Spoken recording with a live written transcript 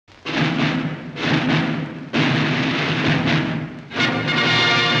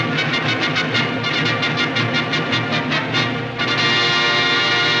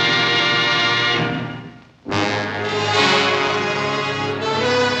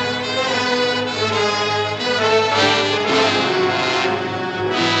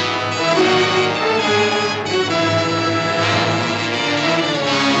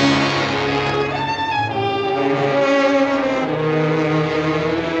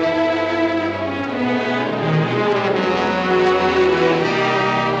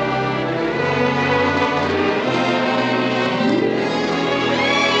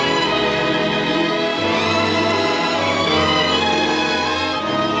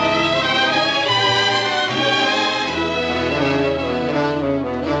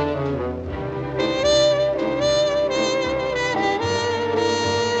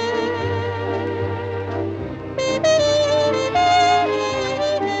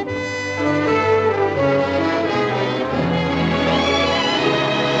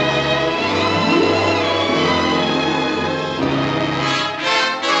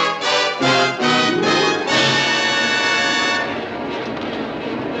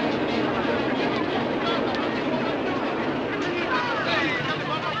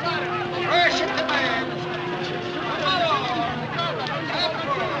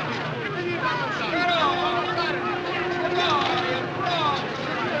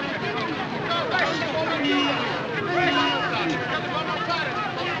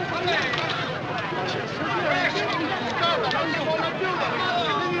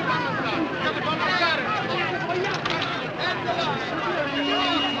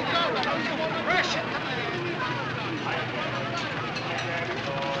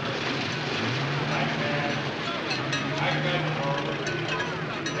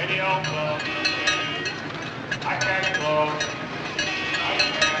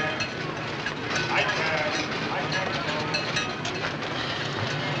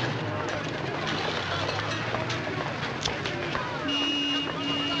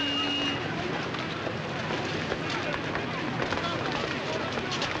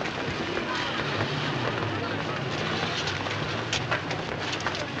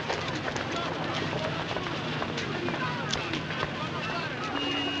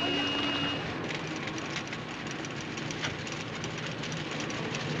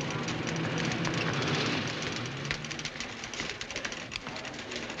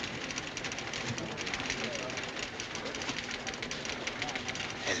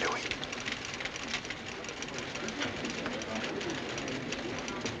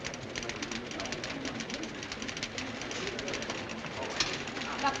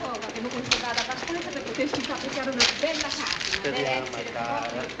abbiamo conservato abbastanza per poterci fabbricare una bella casa. Deve essere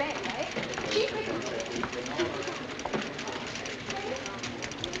proprio bella, eh? 5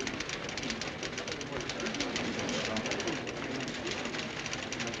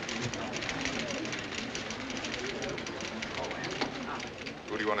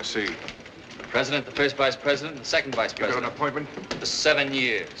 Who do you want to see? The president, the first vice president, and the second vice You got president. an appointment? For 7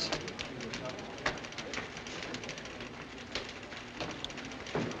 years.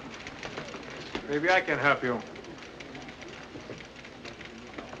 Maybe I can help you.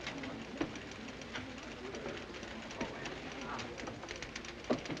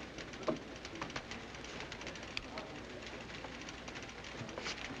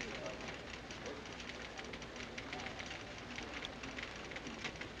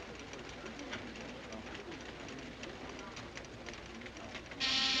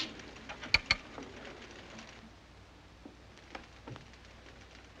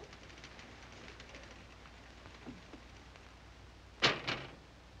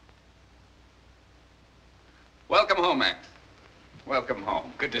 Welcome home, Max. Welcome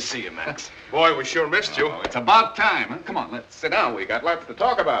home. Good to see you, Max. Boy, we sure missed you. Oh, it's about time, huh? Come on, let's sit down. We got lots to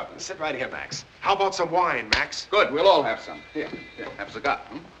talk about. Sit right here, Max. How about some wine, Max? Good, we'll all have some. Here, have a cigar.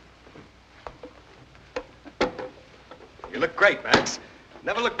 You look great, Max.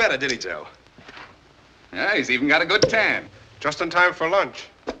 Never looked better, did he, Joe? Yeah, he's even got a good tan. Just in time for lunch.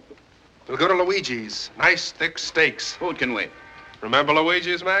 We'll go to Luigi's. Nice, thick steaks. Food can wait. Remember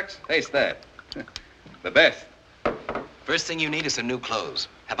Luigi's, Max? Taste that. The best. First thing you need is some new clothes.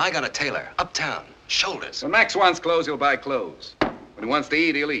 Have I got a tailor? Uptown. Shoulders. When Max wants clothes, he'll buy clothes. When he wants to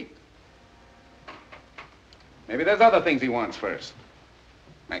eat, he'll eat. Maybe there's other things he wants first.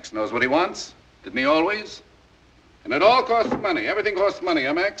 Max knows what he wants. Didn't he always? And it all costs money. Everything costs money,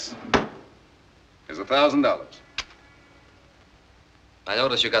 huh, Max? Here's $1,000. I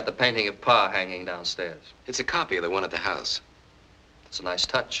noticed you got the painting of Pa hanging downstairs. It's a copy of the one at the house. It's a nice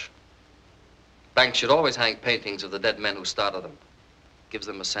touch. Banks should always hang paintings of the dead men who started them. Gives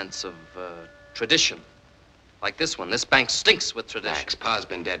them a sense of tradition. Like this one. This bank stinks with tradition. Max, Pa's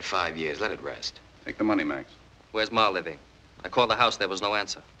been dead 5 years. Let it rest. Take the money, Max. Where's Ma living? I called the house. There was no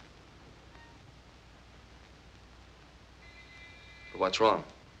answer. But what's wrong?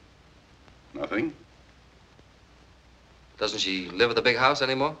 Nothing. Doesn't she live at the big house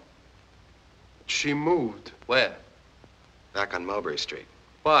anymore? She moved. Where? Back on Mulberry Street.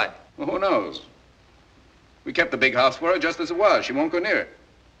 Why? Well, who knows? We kept the big house for her just as it was. She won't go near it.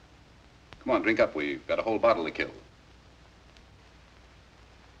 Come on, drink up. We've got a whole bottle to kill.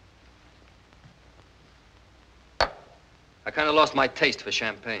 I kind of lost my taste for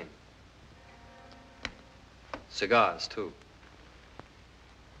champagne. Cigars, too.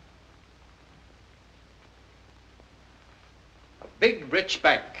 A big, rich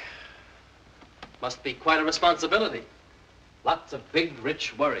bank. Must be quite a responsibility. Lots of big,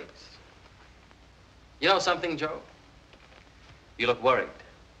 rich worries. You know something, Joe? You look worried.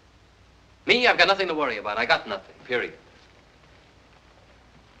 Me, I've got nothing to worry about. I got nothing, period.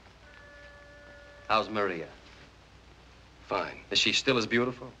 How's Maria? Fine. Is she still as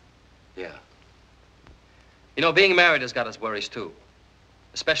beautiful? Yeah. You know, being married has got its worries, too.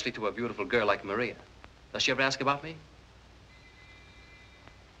 Especially to a beautiful girl like Maria. Does she ever ask about me?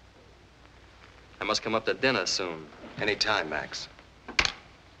 I must come up to dinner soon. Any time, Max.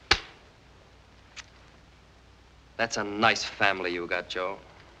 That's a nice family you got, Joe.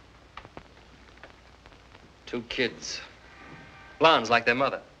 2 kids. Blondes like their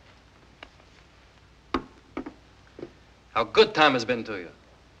mother. How good time has been to you.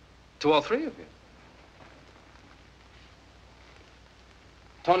 To all 3 of you.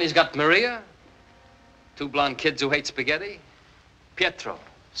 Tony's got Maria. 2 blonde kids who hate spaghetti. Pietro,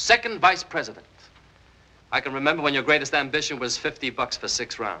 2nd vice president. I can remember when your greatest ambition was $50 for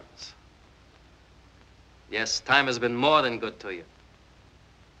 6 rounds. Yes, time has been more than good to you.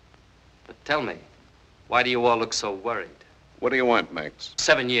 But tell me, why do you all look so worried? What do you want, Max?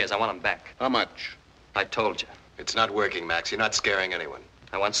 7 years, I want them back. How much? I told you. It's not working, Max. You're not scaring anyone.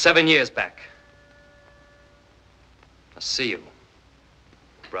 I want 7 years back. I'll see you,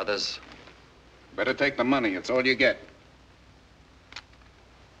 brothers. Better take the money. It's all you get.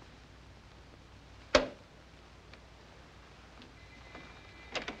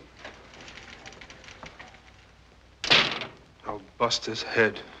 I'll bust his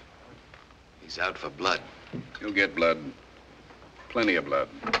head. He's out for blood. You'll get blood. Plenty of blood.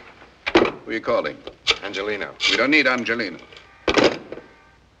 Who are you calling? Angelino. We don't need Angelino.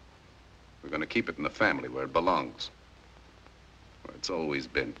 We're going to keep it in the family where it belongs. Where it's always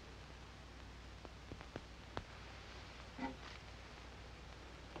been.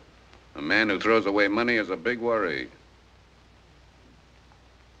 man who throws away money is a big worry.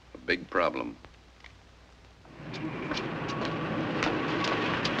 A big problem.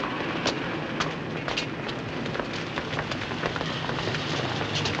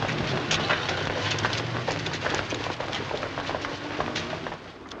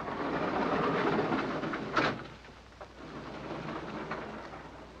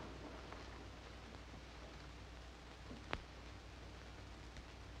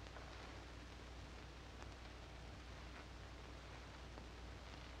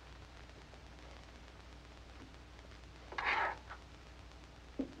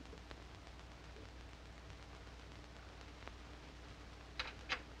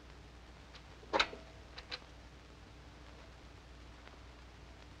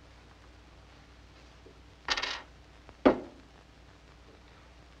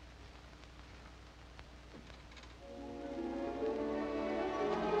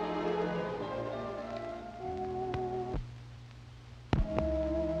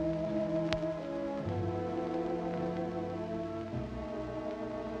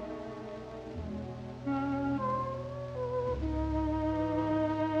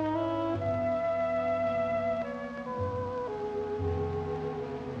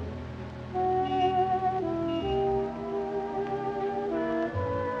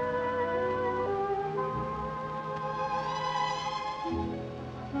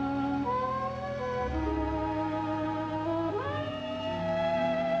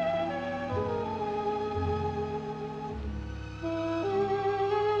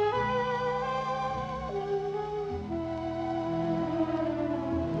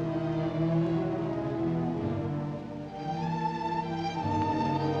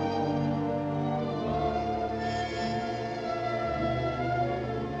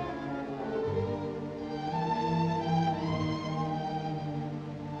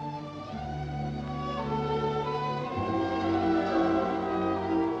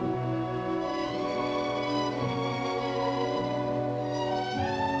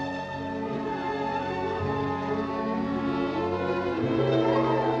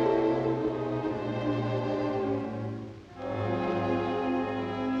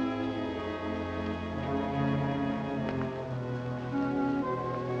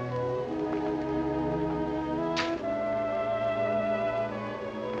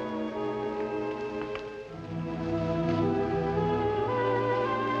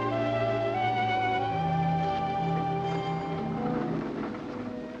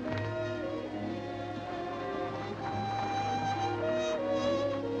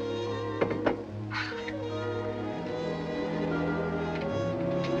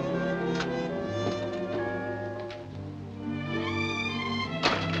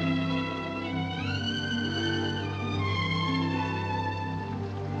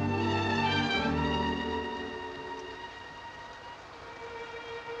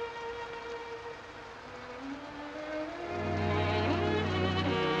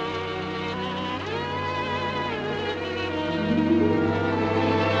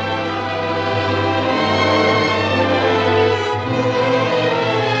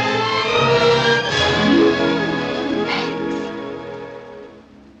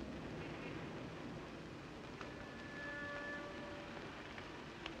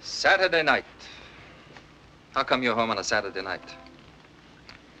 Saturday night. How come you're home on a Saturday night?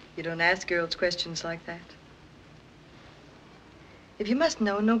 You don't ask girls questions like that. If you must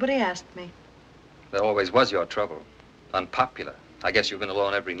know, nobody asked me. That always was your trouble. Unpopular. I guess you've been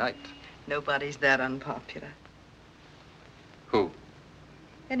alone every night. Nobody's that unpopular. Who?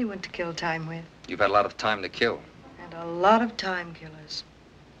 Anyone to kill time with. You've had a lot of time to kill. And a lot of time killers.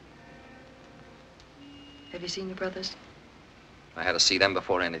 Have you seen your brothers? I had to see them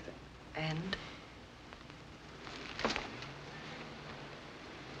before anything. And?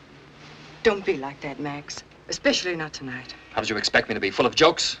 Don't be like that, Max. Especially not tonight. How did you expect me to be? Full of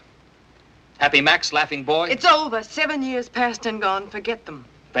jokes? Happy Max, laughing boy? It's over. 7 years past and gone. Forget them.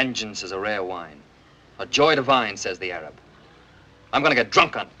 Vengeance is a rare wine. A joy divine, says the Arab. I'm gonna get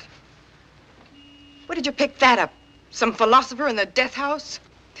drunk on it. Where did you pick that up? Some philosopher in the death house?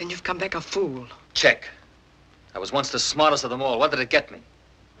 Then you've come back a fool. Check. I was once the smartest of them all. What did it get me?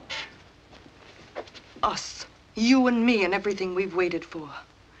 Us. You and me and everything we've waited for.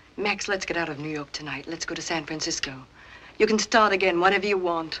 Max, let's get out of New York tonight. Let's go to San Francisco. You can start again, whatever you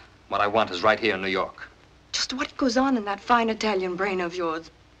want. What I want is right here in New York. Just what goes on in that fine Italian brain of yours?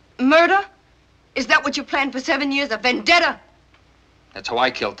 Murder? Is that what you planned for 7 years? A vendetta? That's how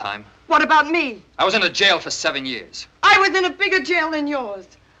I killed time. What about me? I was in a jail for 7 years. I was in a bigger jail than yours.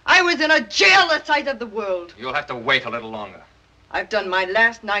 I was in a jail the size of the world. You'll have to wait a little longer. I've done my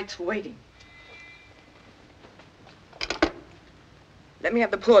last night's waiting. Let me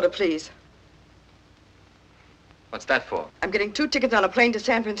have the porter, please. What's that for? I'm getting 2 tickets on a plane to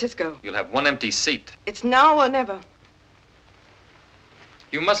San Francisco. You'll have 1 empty seat. It's now or never.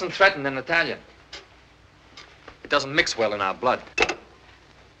 You mustn't threaten an Italian. It doesn't mix well in our blood.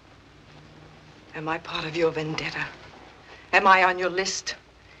 Am I part of your vendetta? Am I on your list?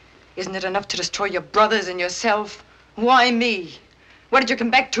 Isn't it enough to destroy your brothers and yourself? Why me? Why did you come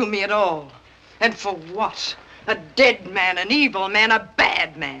back to me at all? And for what? A dead man, an evil man, a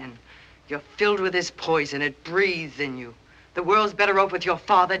bad man. You're filled with this poison. It breathes in you. The world's better off with your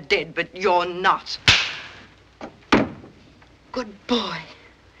father dead, but you're not. Good boy.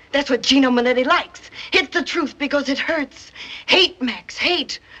 That's what Gino Monetti likes. Hit the truth because it hurts. Hate, Max,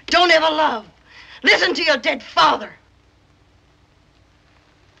 hate. Don't ever love. Listen to your dead father.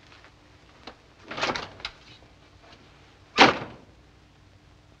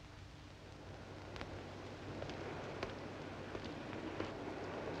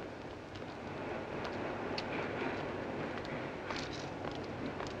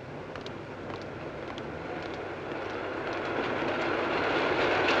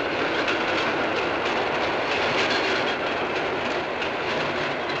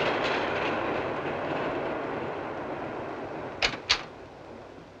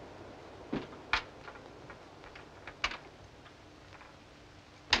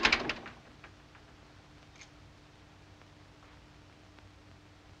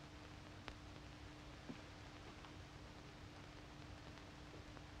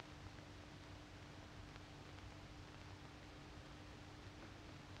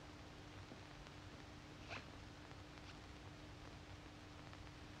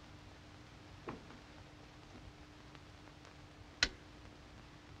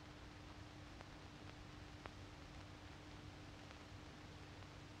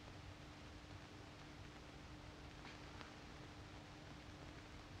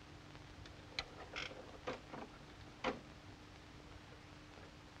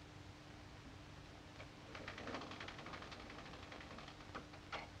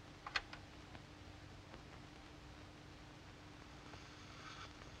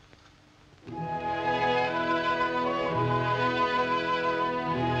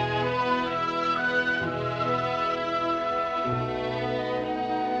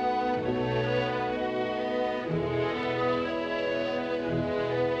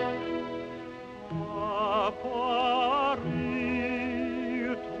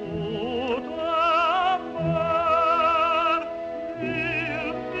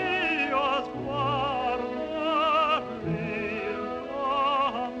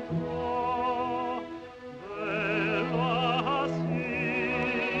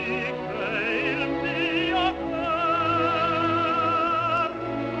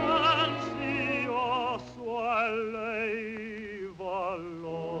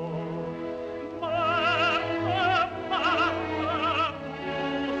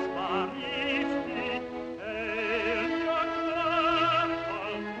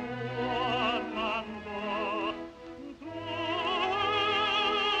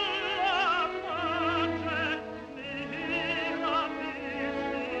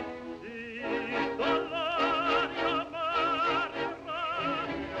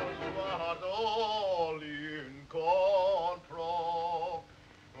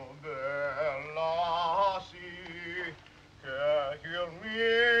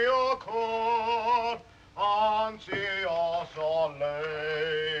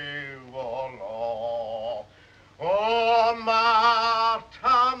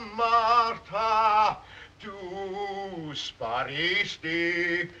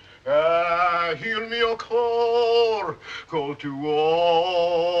 sparisti, il mio cor col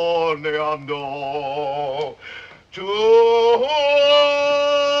tuo ne andò.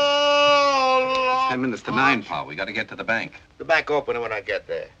 10 minutes to 9, Pa. We got to get to the bank. The bank opening when I get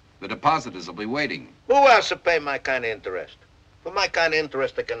there. The depositors will be waiting. Who else to pay my kind of interest? For my kind of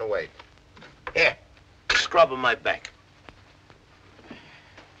interest, I can wait. Here, scrub on my bank.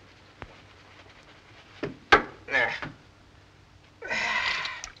 There.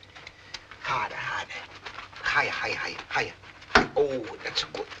 Harder, harder. Higher, higher, higher, higher. Oh, that's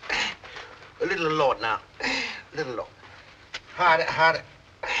good. A little low now. A little low. Harder, harder.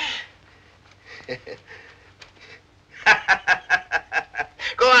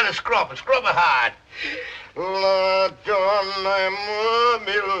 Go on and scrub it hard. La donna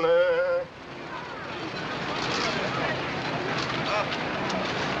mobile.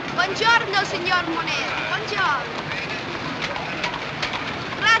 Buongiorno, signor Monetti. Buongiorno.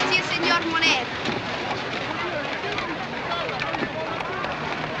 Grazie, signor Monetti.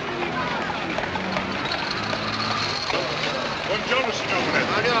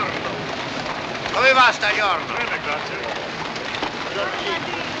 Dove va sta giorno? Bene, grazie.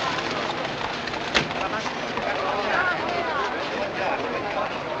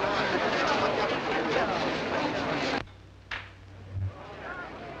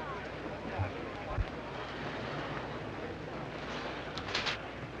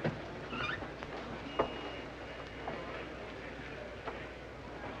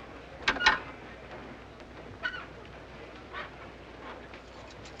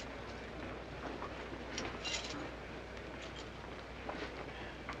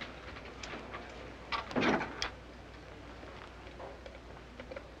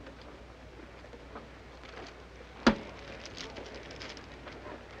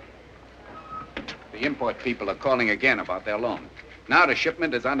 The import people are calling again about their loan. Now the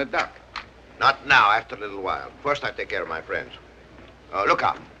shipment is on the dock. Not now, after a little while. First, I take care of my friends. Look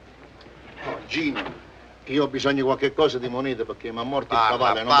out. Oh, Gino, io ho bisogno di qualche cosa di moneta perché mi ha morto il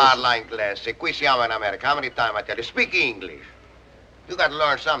cavallo. Non Parla inglese. Qui siamo in America. How many times I tell you? Speak English. You got to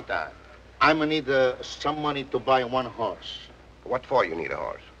learn sometime. I'm gonna need some money to buy one horse. What for you need a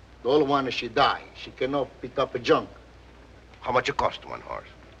horse? The old one, she died. She cannot pick up a junk. How much it cost one horse?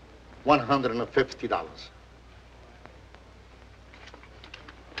 $150.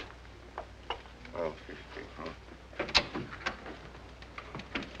 Oh, 50, huh?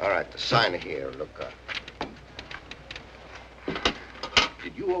 All right, the sign here, look up.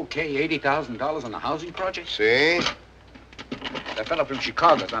 Did you okay $80,000 on the housing project? See? That fellow from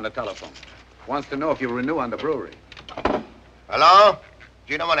Chicago's on the telephone. Wants to know if you renew on the brewery. Hello?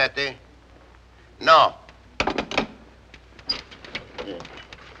 Gino Monetti? No. Yeah.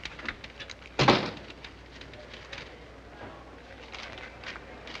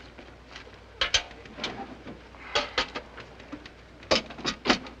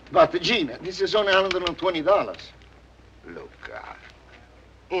 But, Gina, this is only $120. Look out.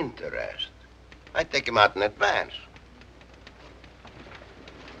 Interest. I take him out in advance.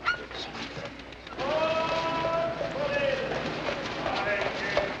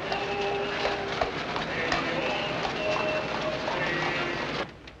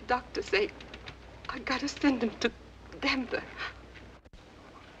 Doctor say I gotta send him to Denver.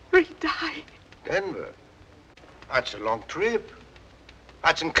 Or he die. Denver? That's a long trip.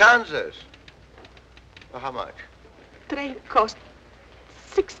 That's in Kansas. Well, how much? Train cost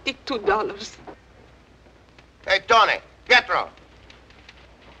 $62. Hey, Tony, Pietro.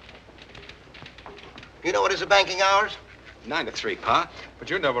 You know what is the banking hours? 9 to 3, Pa. But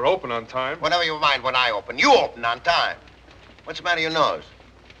you never open on time. Whenever you mind when I open. You open on time. What's the matter with your nose?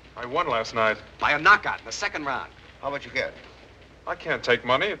 I won last night. By a knockout in the second round. How much you get? I can't take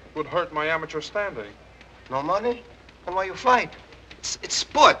money. It would hurt my amateur standing. No money? Then why you fight? It's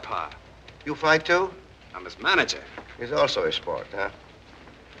sport, Pa. You fight too? I'm his manager. It's also a sport, huh?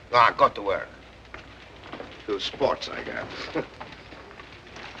 Go on, go to work. Two sports I got.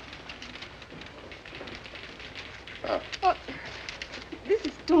 Oh, this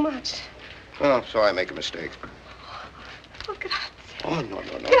is too much. Oh, so I make a mistake. Oh, grazie. Oh, no,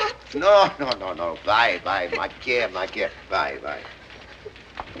 no, no. Grazie. No. Vai. Ma che. Vai.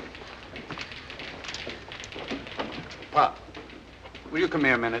 Pop, will you come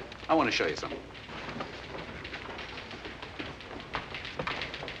here a minute? I want to show you something.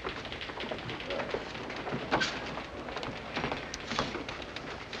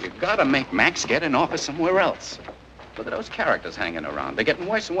 You've got to make Max get an office somewhere else. Look at those characters hanging around. They're getting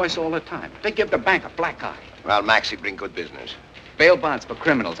worse and worse all the time. They give the bank a black eye. Well, Maxie bring good business. Bail bonds for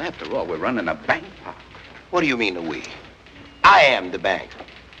criminals. After all, we're running a bank, Pop. What do you mean, we? I am the bank.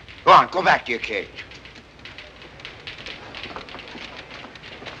 Go on, go back to your cage.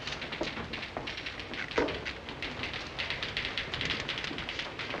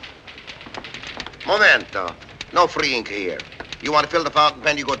 Momento. No free ink here. You want to fill the fountain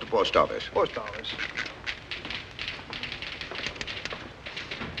pen, you go to the post office. Post office.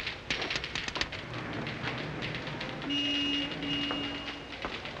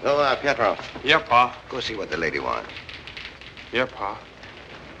 Oh, Pietro, Yeah, Pa. go see what the lady wants. Yeah, Pa.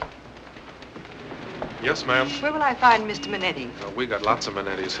 Yes, ma'am. Where will I find Mr. Monetti? We got lots of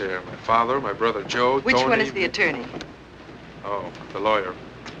Manettis here. My father, my brother Joe, Which Tony. one is the attorney? Oh, the lawyer.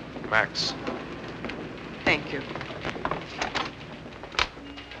 Max. Thank you.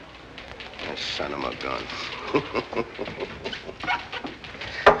 That son of a gun.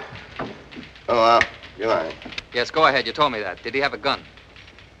 Oh, you mind? Yes, go ahead. You told me that. Did he have a gun?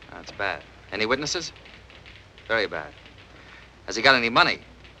 That's bad. Any witnesses? Very bad. Has he got any money?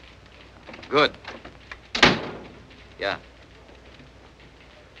 Good. Yeah.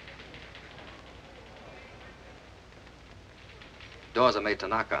 Doors are made to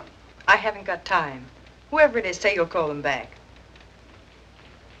knock on. I haven't got time. Whoever it is, say you'll call them back.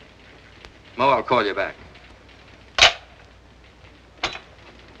 Mo, I'll call you back.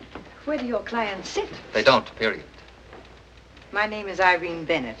 Where do your clients sit? They don't, period. My name is Irene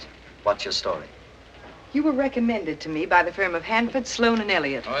Bennett. What's your story? You were recommended to me by the firm of Hanford, Sloan, and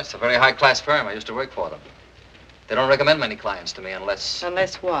Elliott. Oh, it's a very high-class firm. I used to work for them. They don't recommend many clients to me unless...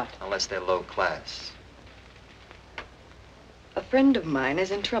 Unless what? Unless they're low class. A friend of mine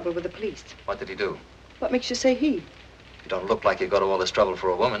is in trouble with the police. What did he do? What makes you say he? You don't look like you go to all this trouble for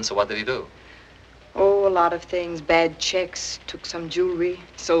a woman, so what did he do? Oh, a lot of things. Bad checks, took some jewelry,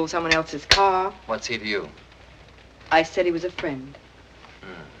 sold someone else's car. What's he to you? I said he was a friend.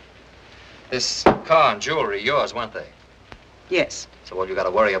 This car and jewelry, yours, weren't they? Yes. So all you got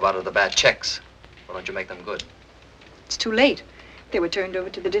to worry about are the bad checks. Why don't you make them good? It's too late. They were turned over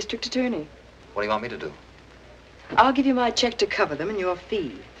to the district attorney. What do you want me to do? I'll give you my check to cover them and your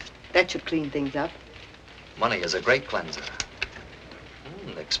fee. That should clean things up. Money is a great cleanser.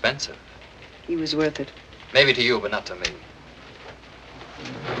 Expensive. He was worth it. Maybe to you, but not to me.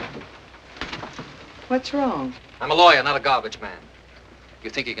 What's wrong? I'm a lawyer, not a garbage man. You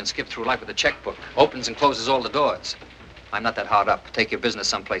think you can skip through life with a checkbook, opens and closes all the doors. I'm not that hard up. Take your business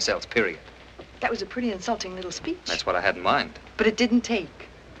someplace else, period. That was a pretty insulting little speech. That's what I had in mind. But it didn't take.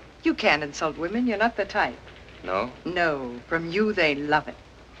 You can't insult women. You're not the type. No? No. From you, they love it.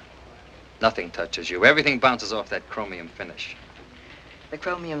 Nothing touches you. Everything bounces off that chromium finish. The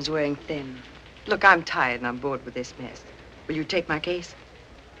chromium's wearing thin. Look, I'm tired and I'm bored with this mess. Will you take my case?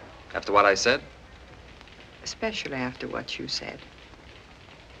 After what I said? Especially after what you said.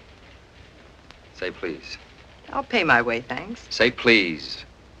 Say please. I'll pay my way, thanks. Say please.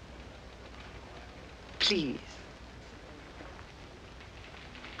 Please.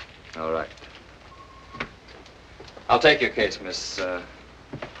 All right. I'll take your case, Miss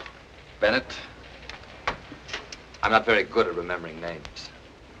Bennett. I'm not very good at remembering names.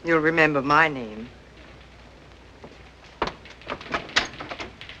 You'll remember my name.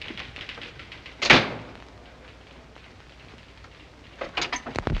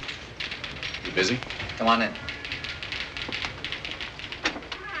 You busy? Come on in.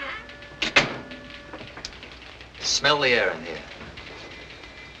 Smell the air in here.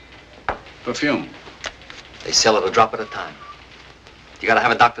 Perfume. They sell it a drop at a time. You gotta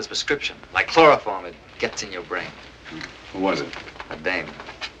have a doctor's prescription. Like chloroform, it gets in your brain. Who was it? A dame.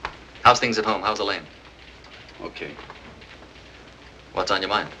 How's things at home? How's Elaine? Okay. What's on your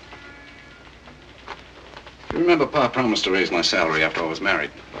mind? You remember Pa promised to raise my salary after I was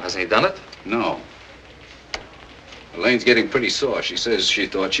married? Well, hasn't he done it? No. Elaine's getting pretty sore. She says she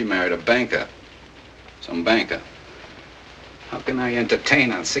thought she married a banker. Some banker. How can I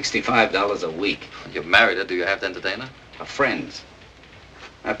entertain on $65 a week? You've married her. Do you have to entertain her? A friend's.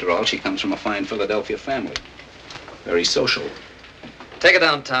 After all, she comes from a fine Philadelphia family. Very social. Take her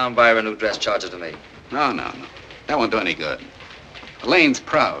downtown, buy her a new dress, charge her to me. No. That won't do any good. Elaine's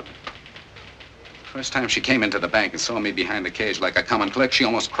proud. First time she came into the bank and saw me behind the cage like a common clerk, she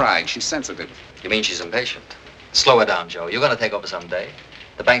almost cried. She's sensitive. You mean she's impatient? Slow her down, Joe. You're gonna take over someday.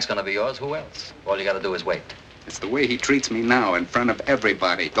 The bank's gonna be yours. Who else? All you gotta do is wait. It's the way he treats me now in front of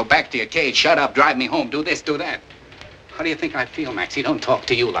everybody. Go back to your cage, shut up, drive me home, do this, do that. How do you think I feel, Max? He don't talk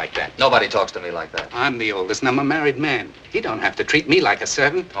to you like that. Nobody talks to me like that. I'm the oldest and I'm a married man. He don't have to treat me like a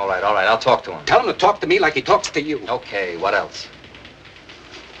servant. All right. I'll talk to him. Tell him to talk to me like he talks to you. Okay, what else?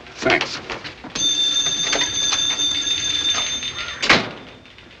 Thanks.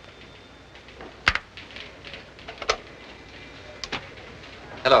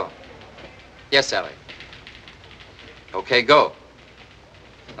 Hello. Yes, Sally. Okay, go.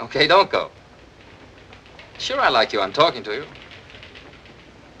 Okay, don't go. Sure, I like you. I'm talking to you.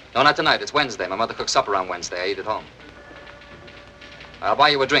 No, not tonight. It's Wednesday. My mother cooks supper on Wednesday. I eat at home. I'll buy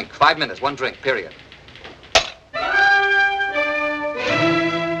you a drink. 5 minutes. One drink, period.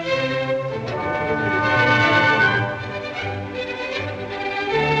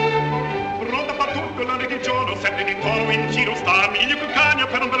 Pronta per tutto l'anno che giorno, sempre di tono in giro sta, miglio che cagna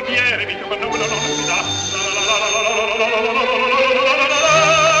per un barbiere, mica per nulla non si dà.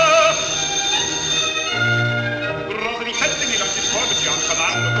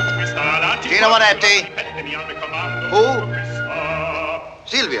 Gino Monetti? Who?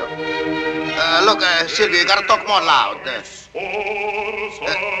 Silvio. Look, Silvio, you gotta talk more loud.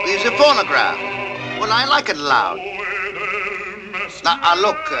 It's a phonograph. Well, I like it loud. Now,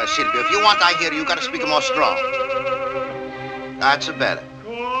 look, Silvio, if you want I hear you gotta speak more strong. That's better.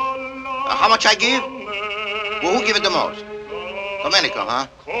 How much I give? Well, who give it the most? Domenico, huh?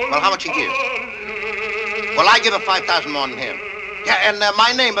 Well, how much he give? Well, I give her 5,000 more than him. Yeah, and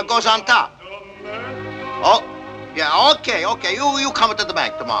my name goes on top. Oh, yeah, okay. You come to the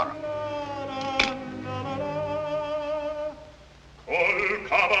bank tomorrow.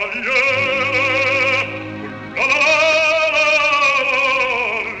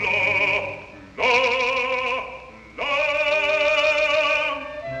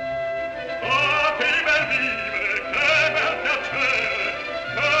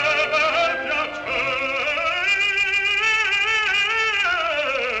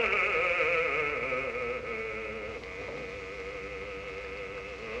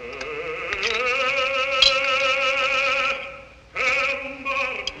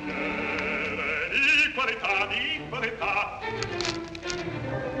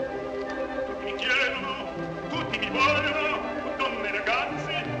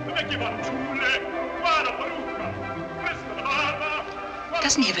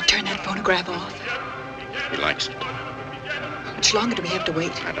 Doesn't he ever turn that phonograph off? He likes it. How much longer do we have to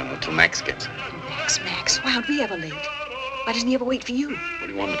wait? I don't know, till Max gets it. Max, why aren't we ever late? Why doesn't he ever wait for you? What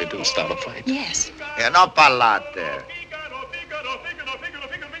do you want me to do, start a fight? Yes. Yeah, no parlate.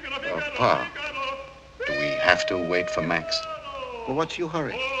 Pa, do we have to wait for Max? Well, what's your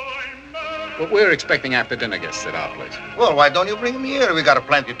hurry? Well, we're expecting after dinner guests at our place. Well, why don't you bring me here? We got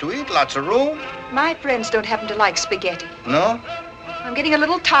plenty to eat, lots of room. My friends don't happen to like spaghetti. No? I'm getting a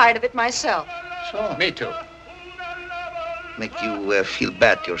little tired of it myself. So? Me too. Make you feel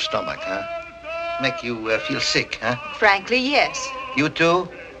bad to your stomach, huh? Make you feel sick, huh? Frankly, yes. You too?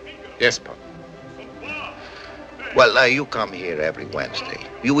 Yes, Pa. Well, you come here every Wednesday.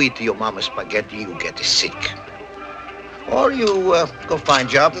 You eat your mama's spaghetti, you get sick. Or you go find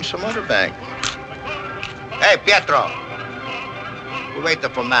job in some other bank. Hey, Pietro. We're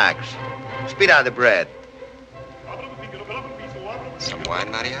waiting for Max. Speed out the bread. Some wine,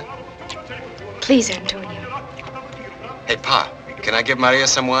 Maria? Please, Antonio. Hey, Pa, can I give Maria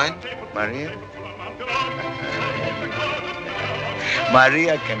some wine? Maria?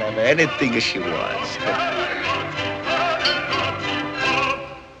 Maria can have anything she wants.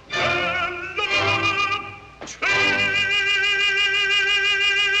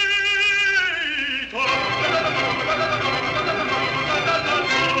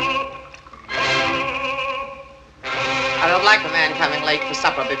 I don't like a man coming late for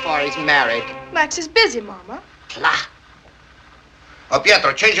supper before he's married. Max is busy, Mama. Blah. Oh,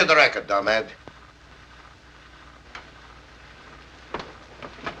 Pietro, change the record, dumbass.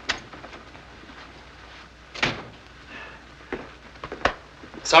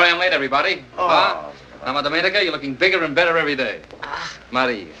 Sorry I'm late, everybody. Oh. Pa, Mama Domenica, you're looking bigger and better every day.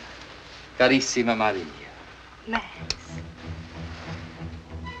 Maria. Carissima Maria. Max.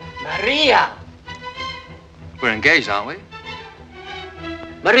 Maria. We're engaged, aren't we?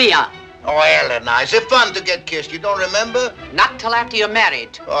 Maria. Oh, Elena, is it fun to get kissed? You don't remember? Not till after you're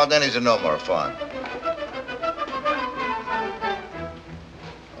married. Oh, then it's no more fun.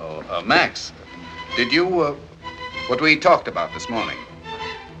 Oh, Max, did you, what we talked about this morning?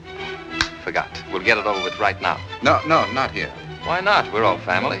 Forgot. We'll get it over with right now. No, not here. Why not? We're all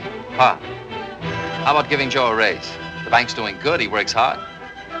family. Pa, how about giving Joe a raise? The bank's doing good. He works hard.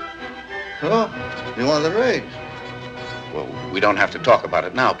 Oh, you want the raise? Well, we don't have to talk about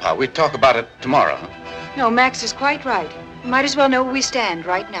it now, Pa. We'd talk about it tomorrow, huh? No, Max is quite right. We might as well know where we stand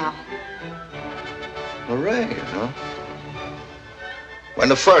right now. A raise, huh? When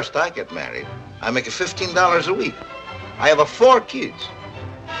the first I get married, I make $15 a week. I have 4 kids.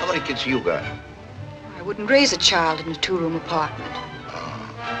 How many kids you got? I wouldn't raise a child in a 2-room apartment.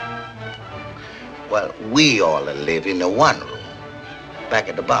 Well, we all live in a 1-room, back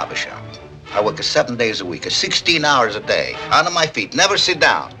at the barber shop. I work 7 days a week, 16 hours a day, on my feet, never sit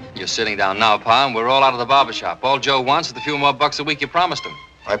down. You're sitting down now, Pa, and we're all out of the barber shop. All Joe wants is the few more bucks a week you promised him.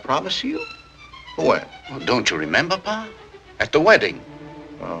 I promise you? When? Well, don't you remember, Pa? At the wedding.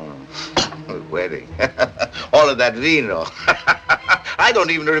 Oh, the wedding. All of that vino. I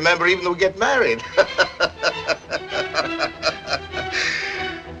don't even remember even we get married.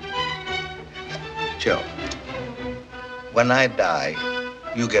 Joe, when I die,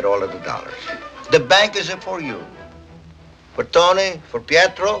 you get all of the dollars. The bank is for you. For Tony, for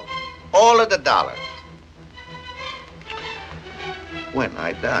Pietro, all of the dollars. When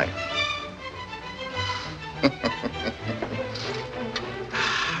I die.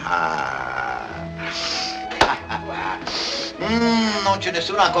 Non c'è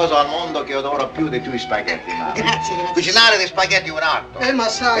nessuna cosa al mondo che adoro più dei tuoi spaghetti, mamma. Grazie. Cucinare dei spaghetti è un arte. Il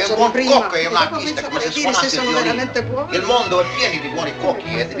massaggio, È un buon prima. cuoco, è un artista, come se suonasse il sono violino. veramente buoni. Il mondo è pieno di buoni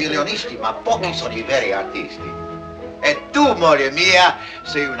cuochi e di violinisti, ma pochi sono i veri artisti. E tu, moglie mia,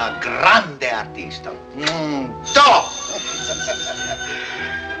 sei una grande artista. To!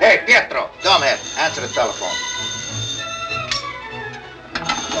 Hey, Pietro, come here. Answer the telephone.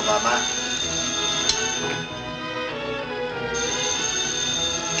 Hello, Mama.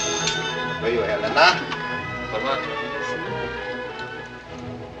 Where you, Helena?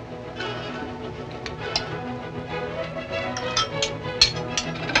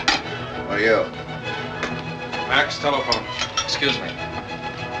 Where are you? Max, telephone. Excuse me.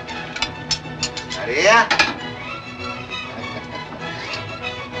 Maria?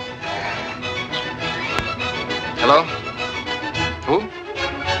 Hello? Who?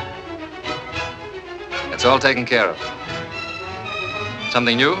 It's all taken care of.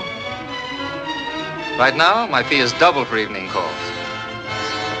 Something new? Right now, my fee is double for evening calls.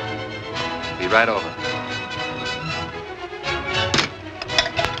 Be right over.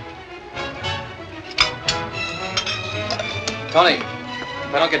 Tony,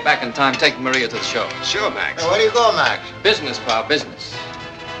 if I don't get back in time, take Maria to the show. Sure, Max. Hey, where do you go, Max? Business, pal, business.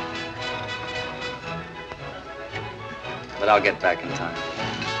 But I'll get back in time.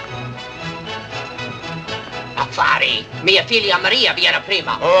 Affari. Mia figlia Maria viene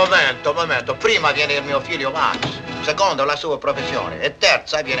prima. Un momento. Prima viene il mio figlio Max. Secondo, la sua professione. E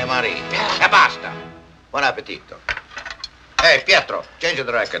terza viene Maria. E basta. Buon appetito. Hey, Pietro, change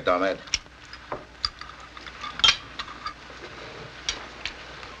the record, damn it.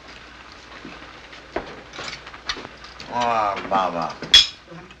 Oh, mamma.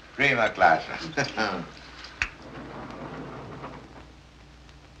 Prima classe.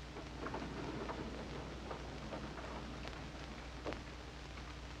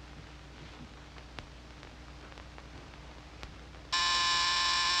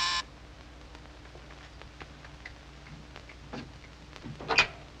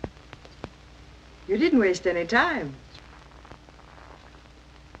 You didn't waste any time.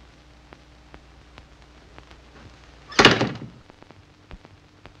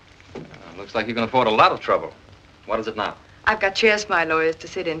 Looks like you can afford a lot of trouble. What is it now? I've got chairs for my lawyers to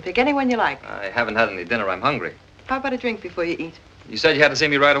sit in. Pick anyone you like. I haven't had any dinner. I'm hungry. How about a drink before you eat? You said you had to see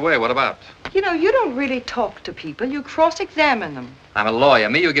me right away. What about? You know, you don't really talk to people. You cross-examine them. I'm a lawyer.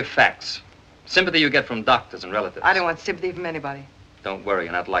 Me, you give facts. Sympathy you get from doctors and relatives. I don't want sympathy from anybody. Don't worry.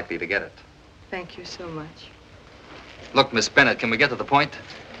 You're not likely to get it. Thank you so much. Look, Miss Bennett, can we get to the point?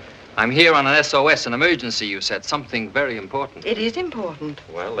 I'm here on an SOS, an emergency, you said. Something very important. It is important.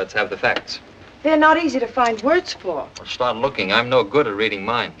 Well, let's have the facts. They're not easy to find words for. Well, start looking. I'm no good at reading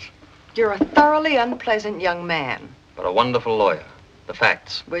minds. You're a thoroughly unpleasant young man. But a wonderful lawyer. The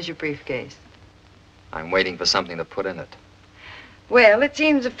facts. Where's your briefcase? I'm waiting for something to put in it. Well, it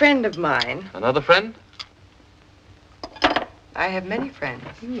seems a friend of mine. Another friend? I have many friends.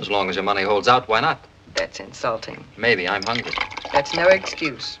 As long as your money holds out, why not? That's insulting. Maybe. I'm hungry. That's no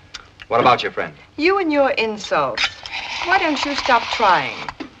excuse. What about your friend? You and your insults. Why don't you stop trying?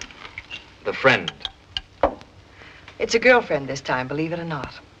 The friend. It's a girlfriend this time, believe it or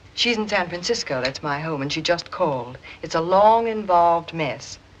not. She's in San Francisco. That's my home, and she just called. It's a long, involved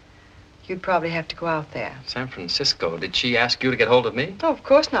mess. You'd probably have to go out there. San Francisco? Did she ask you to get hold of me? Oh, of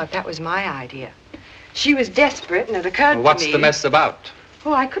course not. That was my idea. She was desperate, and it occurred to me... What's the mess about?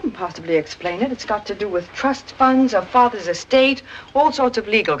 Oh, I couldn't possibly explain it. It's got to do with trust funds, her father's estate, all sorts of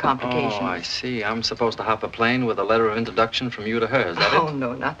legal complications. Oh, I see. I'm supposed to hop a plane with a letter of introduction from you to her. Is that it? Oh,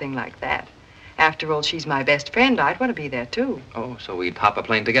 no, nothing like that. After all, she's my best friend. I'd want to be there, too. Oh, so we'd hop a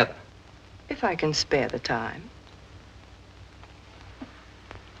plane together? If I can spare the time.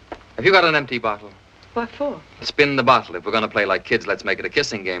 Have you got an empty bottle? What for? Spin the bottle. If we're going to play like kids, let's make it a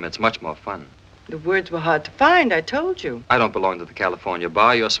kissing game. It's much more fun. The words were hard to find, I told you. I don't belong to the California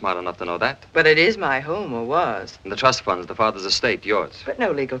bar. You're smart enough to know that. But it is my home, or was. And the trust fund's the father's estate, yours. But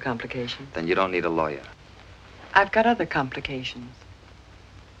no legal complications. Then you don't need a lawyer. I've got other complications.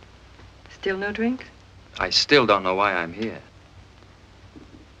 Still no drink? I still don't know why I'm here.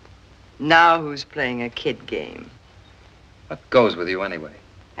 Now who's playing a kid game? What goes with you anyway?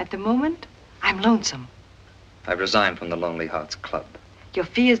 At the moment, I'm lonesome. I've resigned from the Lonely Hearts Club. Your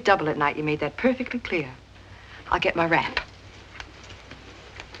fee is double at night. You made that perfectly clear. I'll get my wrap.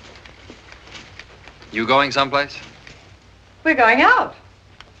 You going someplace? We're going out.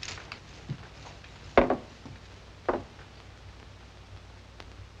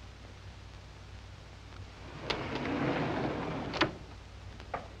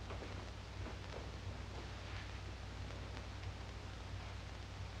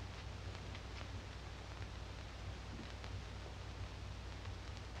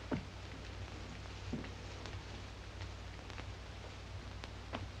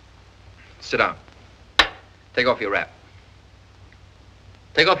 Sit down. Take off your wrap.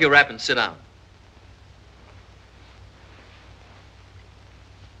 Take off your wrap and sit down.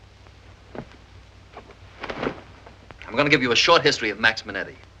 going to give you a short history of Max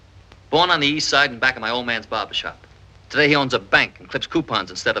Monetti. Born on the east side and back of my old man's barber shop. Today he owns a bank and clips coupons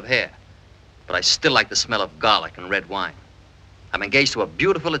instead of hair. But I still like the smell of garlic and red wine. I'm engaged to a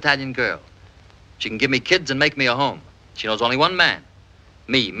beautiful Italian girl. She can give me kids and make me a home. She knows only one man.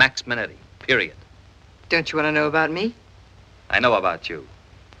 Me, Max Monetti, period. Don't you want to know about me? I know about you.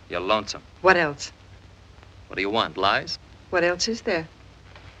 You're lonesome. What else? What do you want, lies? What else is there?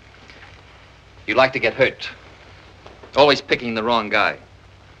 You like to get hurt. Always picking the wrong guy.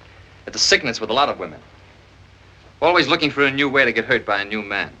 It's a sickness with a lot of women. Always looking for a new way to get hurt by a new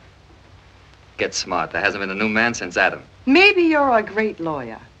man. Get smart. There hasn't been a new man since Adam. Maybe you're a great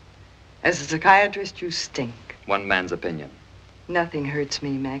lawyer. As a psychiatrist, you stink. One man's opinion. Nothing hurts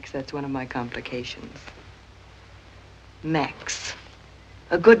me, Max. That's one of my complications. Max.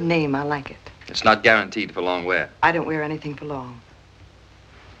 A good name. I like it. It's not guaranteed for long wear. I don't wear anything for long.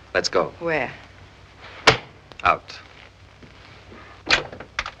 Let's go. Where? Out.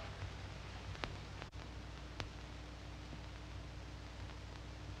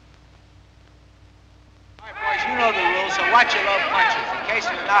 You know the rules, so watch your low punches. In case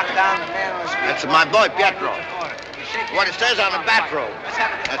you knock down the man on the street. That's my boy, Pietro. What it says on the bathrobe.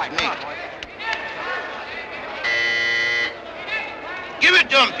 That's me. Give it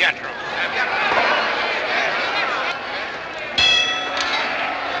to him, Pietro.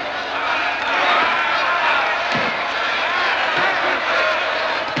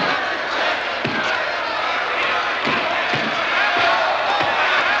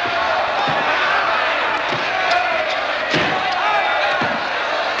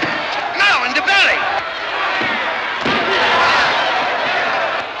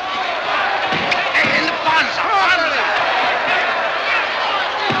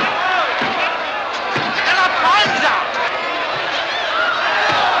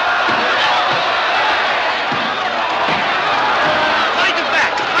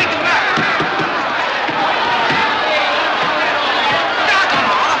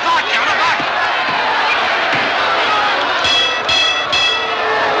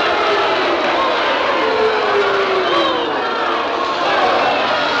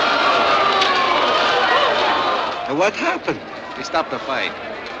 What happened? He stopped the fight.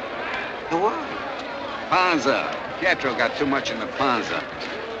 Why? Panza. Pietro got too much in the panza.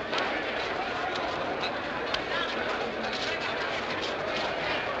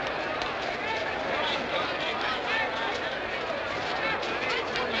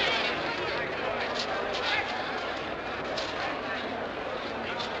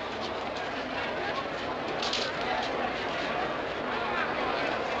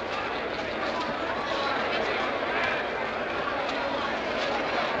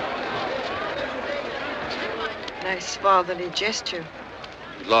 Nice fatherly gesture.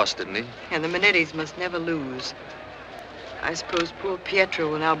 He lost, didn't he? And the Monettis must never lose. I suppose poor Pietro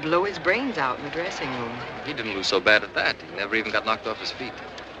will now blow his brains out in the dressing room. He didn't lose so bad at that. He never even got knocked off his feet.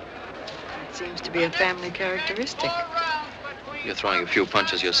 It seems to be a family characteristic. You're throwing a few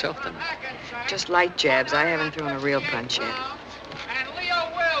punches yourself tonight. Just light jabs. I haven't thrown a real punch yet.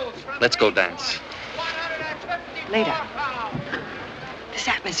 Let's go dance. Later. This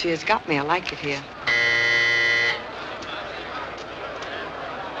atmosphere's got me. I like it here.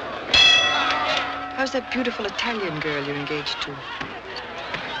 How's that beautiful Italian girl you're engaged to?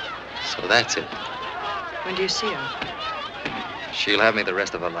 So that's it. When do you see her? She'll have me the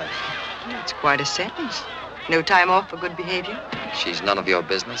rest of her life. That's quite a sentence. No time off for good behavior? She's none of your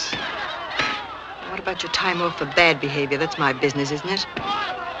business. What about your time off for bad behavior? That's my business, isn't it?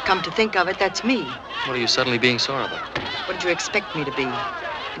 Come to think of it, that's me. What are you suddenly being sore about? What did you expect me to be?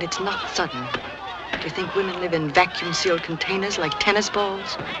 And it's not sudden. Do you think women live in vacuum-sealed containers like tennis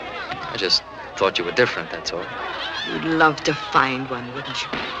balls? I just thought you were different, that's all. You'd love to find one, wouldn't you?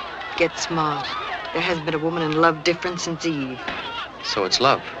 Get smart. There hasn't been a woman in love different since Eve. So it's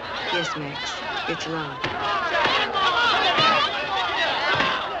love? Yes, Max. It's love.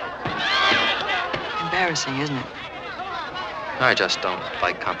 Embarrassing, isn't it? I just don't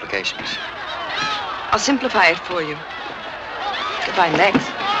like complications. I'll simplify it for you. Goodbye, Max.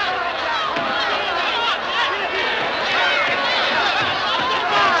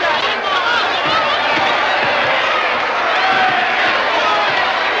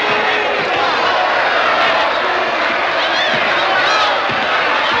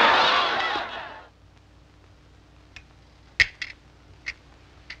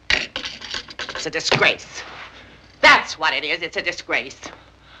 It's a disgrace. That's what it is. It's a disgrace.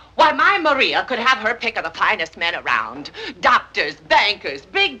 Why, my Maria could have her pick of the finest men around. Doctors, bankers,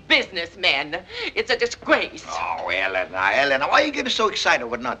 big businessmen. It's a disgrace. Oh, Elena, why are you getting so excited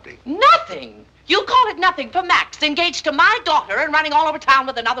with nothing? Nothing. You call it nothing for Max, engaged to my daughter and running all over town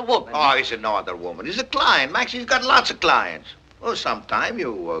with another woman. Oh, he's no other woman. He's a client. Max, he's got lots of clients. Well, sometime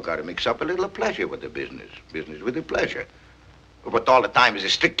you got to mix up a little of pleasure with the business. Business with the pleasure. But all the time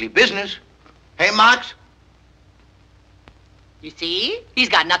is strictly business. Hey, Max? You see? He's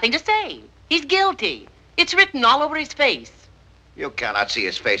got nothing to say. He's guilty. It's written all over his face. You cannot see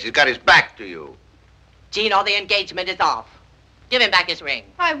his face. He's got his back to you. Gino, the engagement is off. Give him back his ring.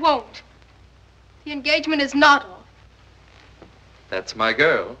 I won't. The engagement is not off. That's my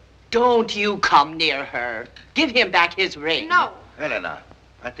girl. Don't you come near her. Give him back his ring. No. Elena,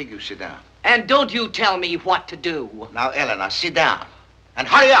 I think you sit down. And don't you tell me what to do. Now, Elena, sit down. And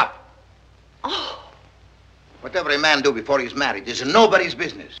hurry up. Oh. Whatever a man do before he's married is nobody's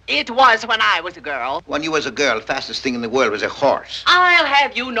business. It was when I was a girl. When you was a girl, fastest thing in the world was a horse. I'll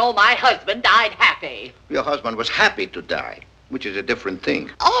have you know my husband died happy. Your husband was happy to die, which is a different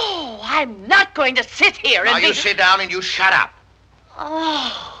thing. Oh, I'm not going to sit here and Now, you sit down and you shut up.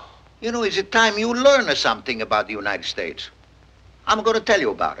 Oh. You know, it's a time you learn something about the United States. I'm going to tell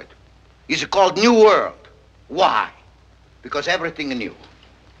you about it. It's called New World. Why? Because everything new.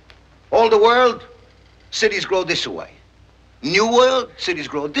 All the world, cities grow this way. New World, cities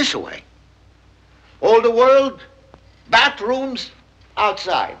grow this way. All the world, bathrooms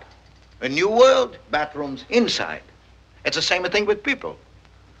outside. A New World, bathrooms inside. It's the same thing with people.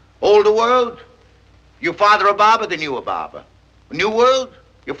 All the world, you father a barber, then you a barber. New World,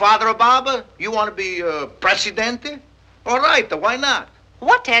 you father a barber, you want to be presidente? All right, why not?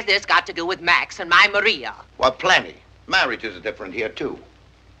 What has this got to do with Max and my Maria? Well, plenty. Marriage is different here, too.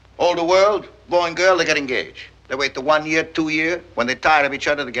 All the world, boy and girl, they get engaged. They wait the 1 year, 2 year. When they're tired of each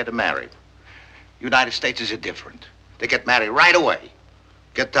other, they get married. United States is different. They get married right away.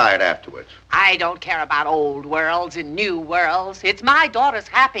 Get tired afterwards. I don't care about old worlds and new worlds. It's my daughter's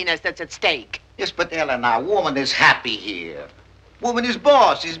happiness that's at stake. Yes, but Elena, woman is happy here. Woman is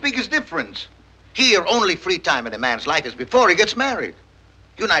boss. His biggest difference. Here, only free time in a man's life is before he gets married.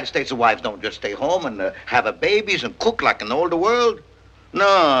 United States wives don't just stay home and have a babies and cook like in the older world.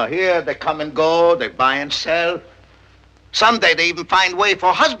 No, here they come and go, they buy and sell. Someday they even find way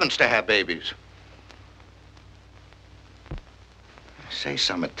for husbands to have babies. Say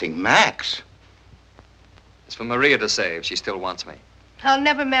something, Max. It's for Maria to say if she still wants me. I'll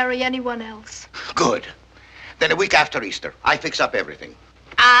never marry anyone else. Good. Then a week after Easter, I fix up everything.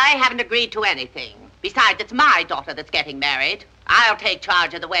 I haven't agreed to anything. Besides, it's my daughter that's getting married. I'll take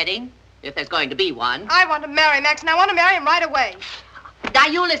charge of the wedding, if there's going to be one. I want to marry Max, and I want to marry him right away. Now,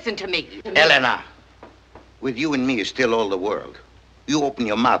 you listen to me. Elena, with you and me is still all the world. You open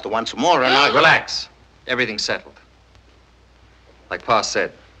your mouth once more and I... Relax. Everything's settled. Like Pa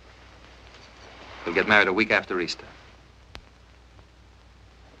said, we'll get married a week after Easter.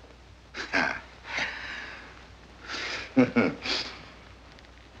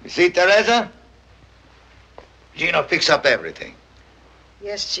 You see, Teresa? Gino fix up everything.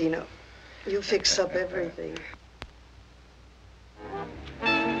 Yes, Gino. You fix up everything.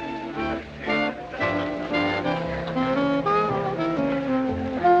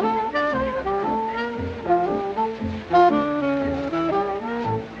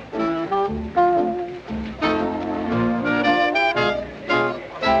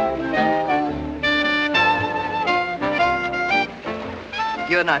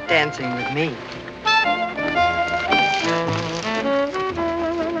 You're not dancing with me.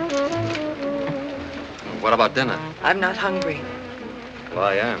 What about dinner? I'm not hungry. Well,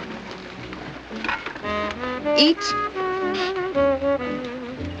 I am. Eat.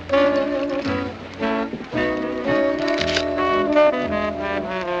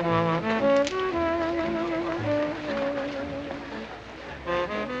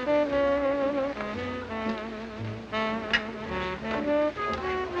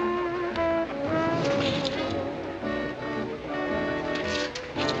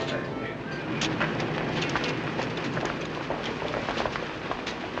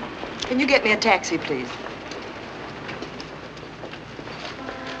 Can you get me a taxi, please?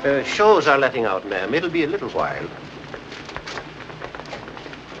 Shows are letting out, ma'am. It'll be a little while.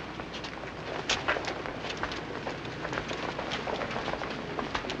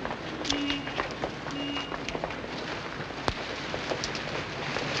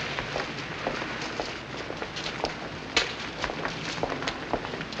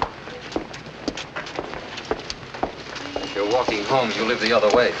 If you're walking home, you live the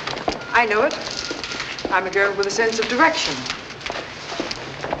other way. I know it. I'm a girl with a sense of direction.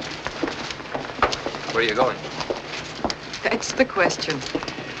 Where are you going? That's the question.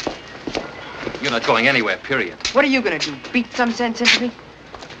 You're not going anywhere, period. What are you going to do? Beat some sense into me?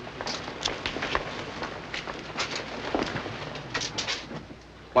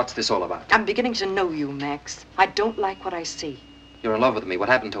 What's this all about? I'm beginning to know you, Max. I don't like what I see. You're in love with me. What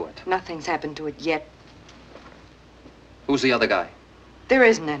happened to it? Nothing's happened to it yet. Who's the other guy? There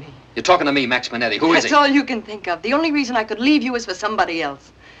isn't any. You're talking to me, Max Monetti. Who is he? That's all you can think of. The only reason I could leave you is for somebody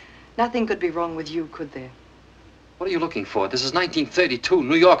else. Nothing could be wrong with you, could there? What are you looking for? This is 1932,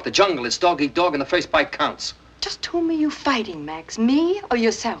 New York, the jungle. It's dog eat dog and the first bite counts. Just whom are you fighting, Max? Me or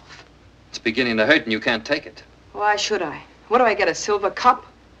yourself? It's beginning to hurt and you can't take it. Why should I? What do I get, a silver cup?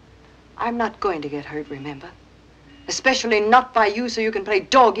 I'm not going to get hurt, remember? Especially not by you so you can play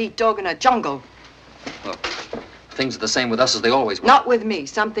dog eat dog in a jungle. Look, things are the same with us as they always were. Not with me.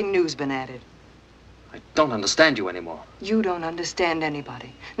 Something new's been added. I don't understand you anymore. You don't understand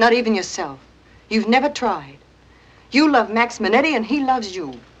anybody. Not even yourself. You've never tried. You love Max Monetti and he loves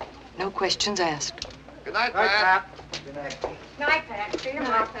you. No questions asked. Good night, Pat. Good night. Night, Pat. See you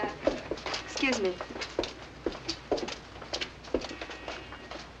tomorrow, Pat. Excuse me.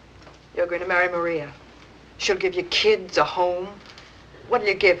 You're going to marry Maria. She'll give you kids, a home. What'll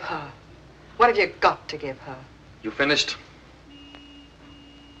you give her? What have you got to give her? You finished?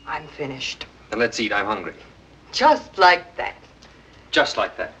 I'm finished. Then let's eat. I'm hungry. Just like that. Just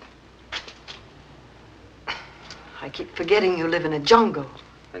like that. I keep forgetting you live in a jungle.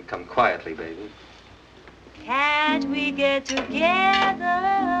 Then come quietly, baby. Can't we get together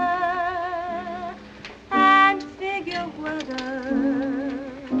and figure whether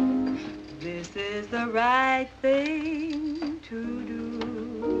this is the right thing to do?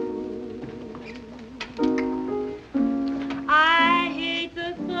 I hate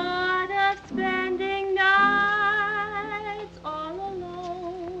the thought of spending nights all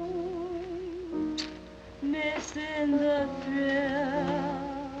alone, missing the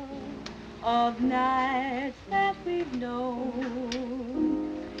thrill of nights that we've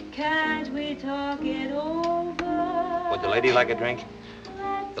known. Can't we talk it over? Would the lady like a drink?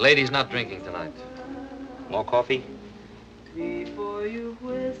 The lady's not drinking tonight. More coffee? Before you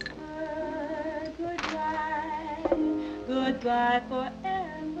whisper goodbye, goodbye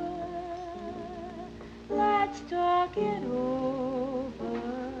forever, let's talk it over,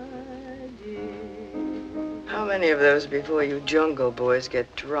 dear. How many of those before you jungle boys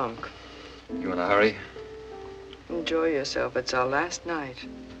get drunk? You in a hurry? Enjoy yourself. It's our last night.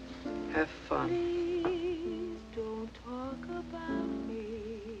 Have fun. Please don't talk about me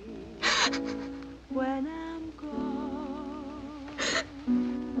when I'm gone.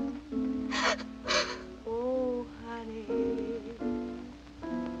 Oh, honey,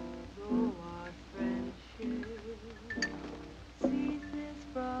 though our friendship ceases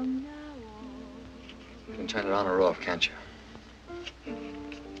from now on. You can turn it on or off, can't you?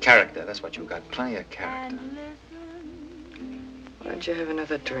 Character, that's what you got. Plenty of character. Why don't you have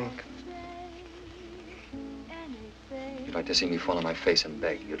another drink? You'd like to see me fall on my face and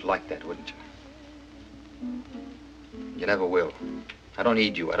beg. You'd like that, wouldn't you? You never will. I don't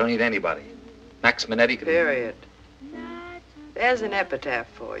need you. I don't need anybody. Max Monetti could... Period. There's an epitaph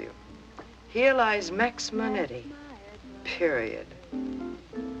for you. Here lies Max Monetti. Period. Who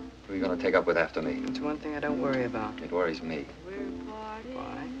are you going to take up with after me? It's one thing I don't worry about. It worries me.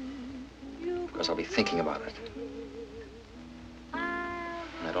 Why? Because I'll be thinking about it.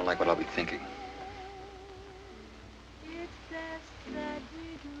 And I don't like what I'll be thinking.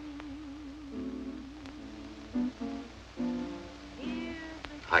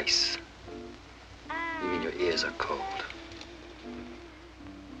 Ice. You mean your ears are cold?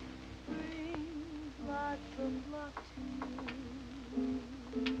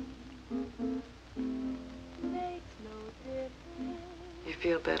 You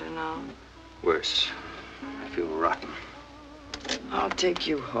feel better now? Worse. I feel rotten. I'll take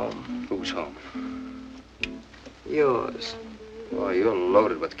you home. Who's home? Yours. Boy, you're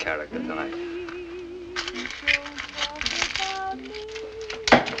loaded with character tonight.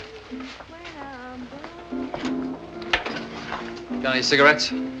 Got any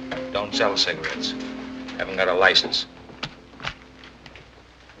cigarettes? Don't sell cigarettes. Haven't got a license.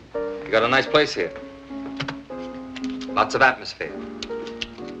 You got a nice place here. Lots of atmosphere.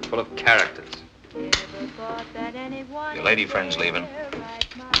 Full of characters. Your lady friend's leaving.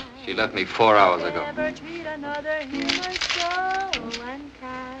 She left me 4 hours ago. Did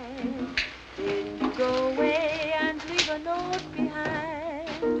you go away and leave a note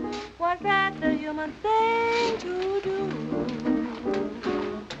behind? Was that the human thing to do?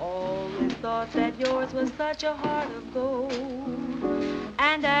 Always thought that yours was such a heart of gold.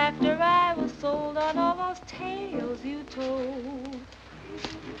 And after I was sold on all those tales you told.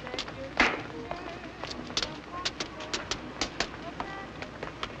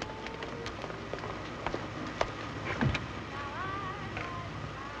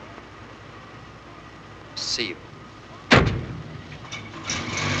 see you.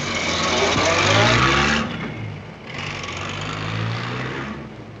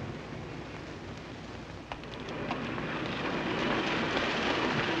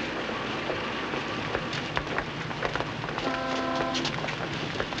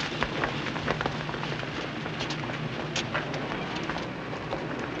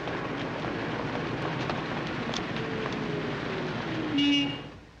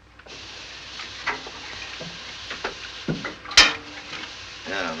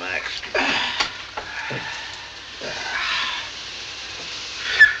 Yeah, Max.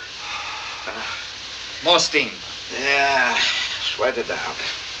 More steam. Yeah, sweat it out.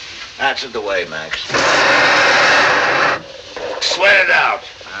 That's the way, Max. Sweat it out.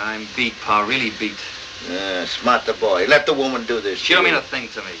 I'm beat, Pa, really beat. Yeah, smart the boy. Let the woman do this. She don't mean a thing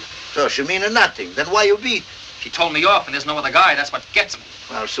to me. So she mean a nothing. Then why you beat? She told me off, and there's no other guy. That's what gets me.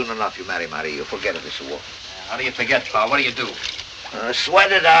 Well, soon enough you marry Marie. You forget it, it's a war. How do you forget, Pa? What do you do?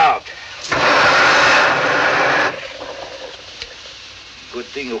 Sweat it out. Good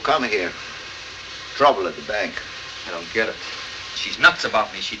thing you come here. Trouble at the bank. I don't get it. She's nuts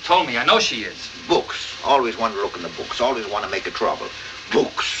about me. She told me. I know she is. Books. Always want to look in the books. Always want to make a trouble.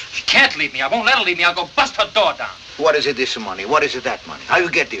 Books. She can't leave me. I won't let her leave me. I'll go bust her door down. What is it, this money? What is it, that money? How you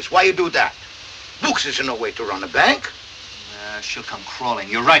get this? Why you do that? Books is no way to run a bank. She'll come crawling.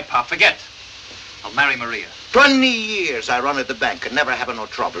 You're right, Pa. Forget. I'll marry Maria. 20 years I run at the bank and never having no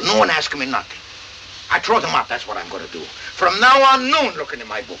trouble. No one asking me nothing. I throw them out. That's what I'm going to do. From now on, no one looking in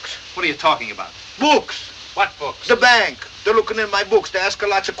my books. What are you talking about? Books. What books? The bank. They're looking in my books. They ask her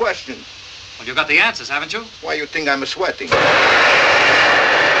lots of questions. Well, you got the answers, haven't you? Why you think I'm sweating?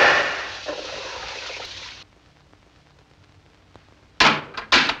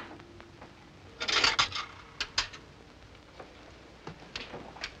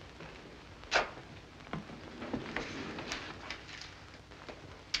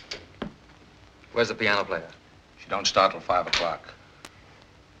 Where's the piano player? She don't start till 5 o'clock.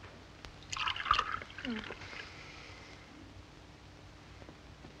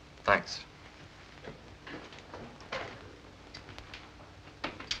 Thanks.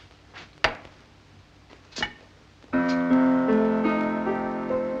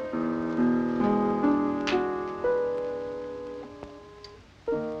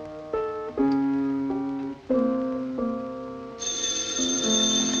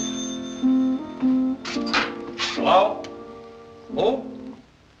 Hello? Who?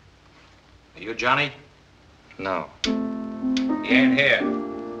 Are you Johnny? No. He ain't here.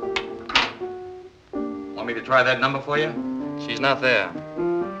 Want me to try that number for you? She's not there.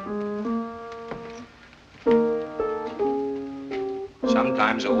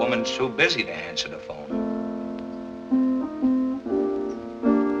 Sometimes a woman's too busy to answer the phone.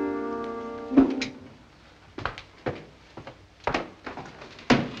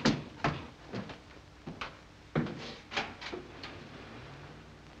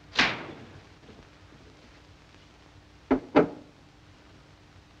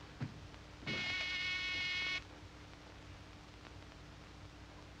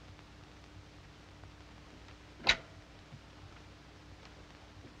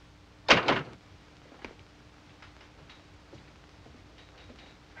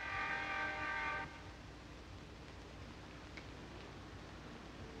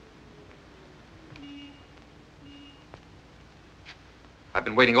 I've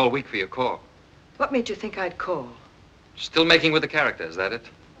been waiting all week for your call. What made you think I'd call? Still making with the character, is that it?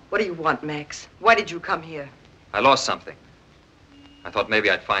 What do you want, Max? Why did you come here? I lost something. I thought maybe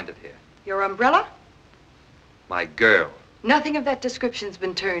I'd find it here. Your umbrella? My girl. Nothing of that description's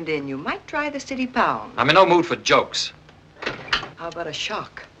been turned in. You might try the city pound. I'm in no mood for jokes. How about a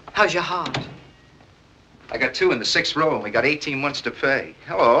shock? How's your heart? I got 2 in the 6th row, and we got 18 months to pay.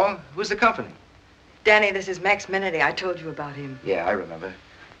 Hello, who's the company? Danny, this is Max Monetti. I told you about him. Yeah, I remember.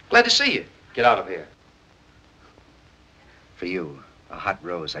 Glad to see you. Get out of here. For you, a hot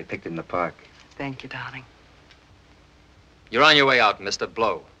rose I picked in the park. Thank you, darling. You're on your way out, Mr.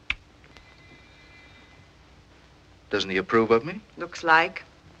 Blow. Doesn't he approve of me? Looks like.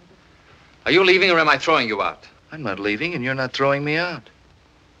 Are you leaving or am I throwing you out? I'm not leaving, and you're not throwing me out.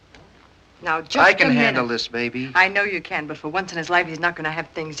 Now, just I can a minute. handle this, baby. I know you can, but for once in his life, he's not going to have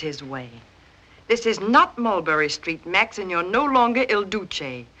things his way. This is not Mulberry Street, Max, and you're no longer Il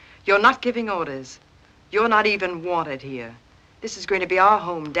Duce. You're not giving orders. You're not even wanted here. This is going to be our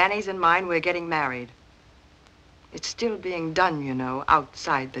home. Danny's and mine. We're getting married. It's still being done, you know,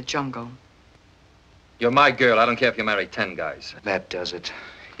 outside the jungle. You're my girl. I don't care if you marry 10 guys. That does it.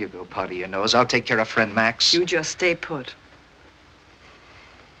 You go powder your nose. I'll take care of friend Max. You just stay put.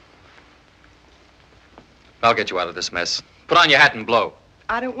 I'll get you out of this mess. Put on your hat and blow.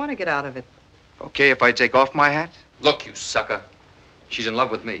 I don't want to get out of it. Okay if I take off my hat? Look, you sucker. She's in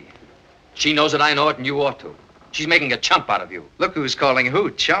love with me. She knows it, I know it, and you ought to. She's making a chump out of you. Look who's calling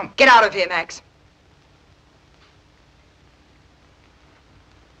who, chump. Get out of here, Max.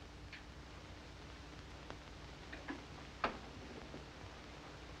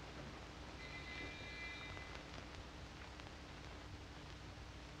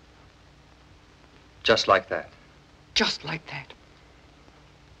 Just like that. Just like that.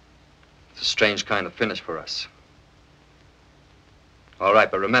 It's a strange kind of finish for us. All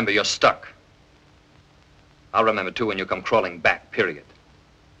right, but remember, you're stuck. I'll remember, too, when you come crawling back, period.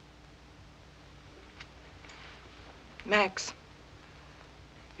 Max,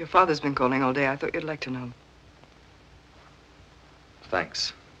 your father's been calling all day. I thought you'd like to know.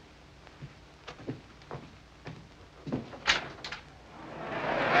 Thanks.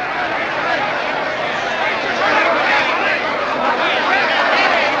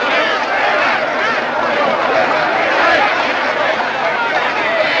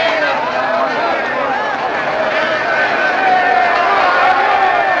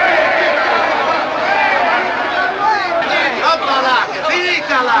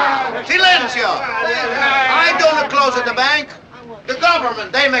 Silenzio! I don't close at the bank. The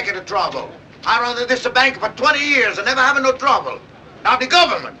government, they make it a trouble. I run this bank for 20 years and never having no trouble. Now the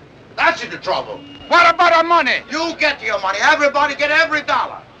government, that's in the trouble. What about our money? You get your money. Everybody get every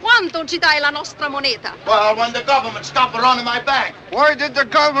dollar. Quanto ci dai la nostra moneta? Well, when the government stopped running my bank. Why did the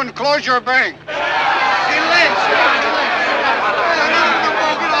government close your bank? Silenzio!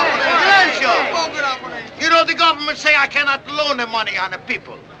 You know, the government say I cannot loan the money on the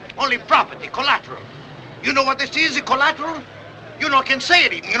people. Only property, collateral. You know what this is, a collateral? You know, can say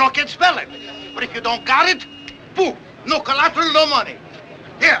it even, you know, can spell it. But if you don't got it, poof, no collateral, no money.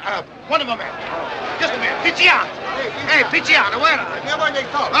 Here, one of them, just a minute, Pietro. Hey, Pietro, where are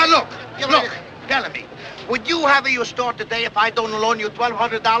you? Look, tell me, would you have your store today if I don't loan you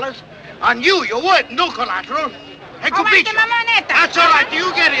 $1,200? On you would, no collateral. Hey, Pietro. That's all right,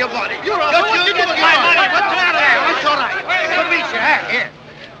 you get your money. You get my money. That's all right. Pietro, here.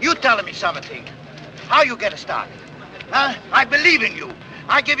 You telling me something. How you get started? Huh? I believe in you.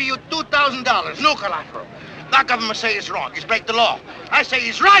 I give you $2,000, no collateral. That government say it's wrong. He's break the law. I say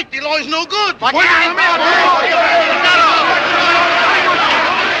he's right. The law is no good. But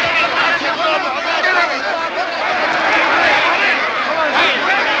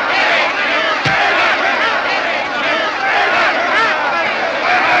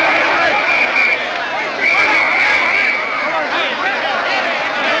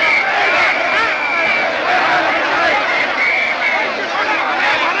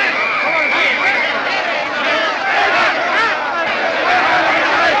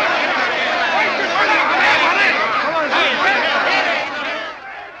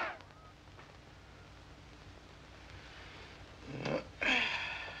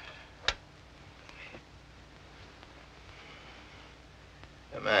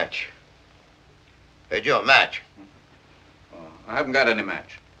match. Hey, Joe, match. Oh, I haven't got any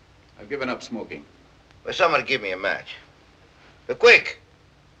match. I've given up smoking. Well, somebody give me a match. Quick.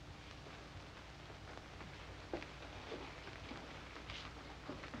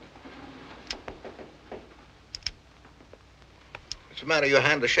 What's the matter? Your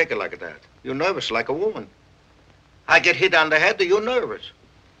hand is shaking like that. You're nervous like a woman. I get hit on the head, you're nervous.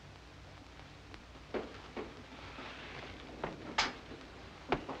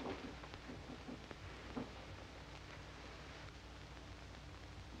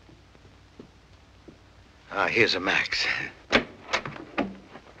 Here's a Max.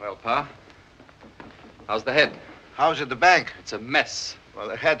 Well, Pa, how's the head? How's it the bank? It's a mess. Well,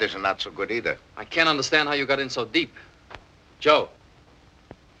 the head is not so good either. I can't understand how you got in so deep. Joe,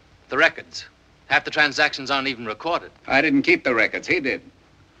 the records. Half the transactions aren't even recorded. I didn't keep the records. He did.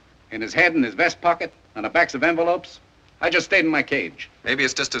 In his head, in his vest pocket, on the backs of envelopes. I just stayed in my cage. Maybe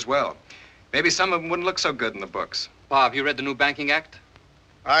it's just as well. Maybe some of them wouldn't look so good in the books. Pa, have you read the new Banking Act?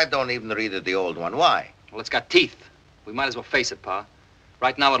 I don't even read the old one. Why? Well, it's got teeth. We might as well face it, Pa.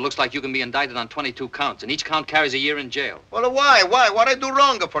 Right now, it looks like you can be indicted on 22 counts, and each count carries a year in jail. Well, why? What'd I do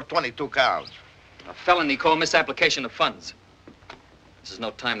wrong for 22 counts? A felony called misapplication of funds. This is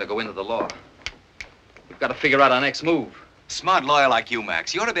no time to go into the law. We've got to figure out our next move. Smart lawyer like you,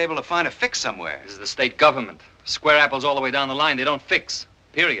 Max, you ought to be able to find a fix somewhere. This is the state government. Square apples all the way down the line. They don't fix.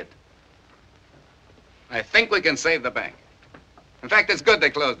 Period. I think we can save the bank. In fact, it's good they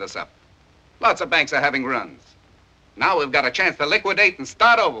closed us up. Lots of banks are having runs. Now we've got a chance to liquidate and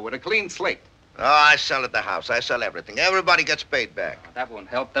start over with a clean slate. Oh, I sell at the house. I sell everything. Everybody gets paid back. That won't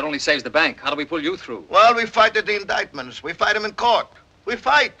help. That only saves the bank. How do we pull you through? Well, we fight the indictments. We fight them in court. We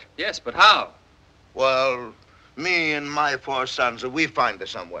fight. Yes, but how? Well, me and my 4 sons, we find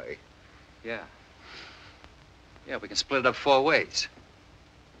some way. Yeah. Yeah, we can split it up 4 ways.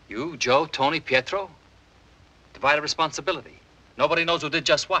 You, Joe, Tony, Pietro. Divide a responsibility. Nobody knows who did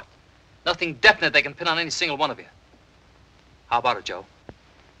just what. Nothing definite they can pin on any single one of you. How about it, Joe?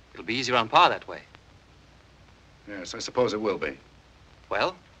 It'll be easier on Pa that way. Yes, I suppose it will be.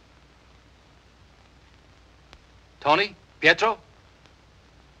 Well? Tony? Pietro?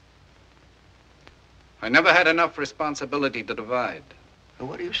 I never had enough responsibility to divide.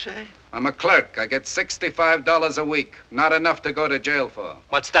 What do you say? I'm a clerk. I get $65 a week. Not enough to go to jail for.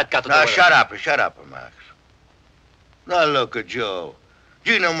 What's that got to do Now, with shut it? up, Max. Now, look at Joe.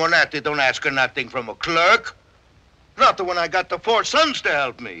 Gino Monetti don't ask her nothing from a clerk. Not when I got the 4 sons to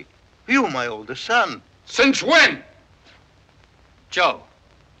help me. You, my oldest son. Since when? Joe.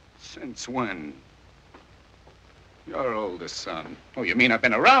 Since when? Your oldest son. Oh, you mean I've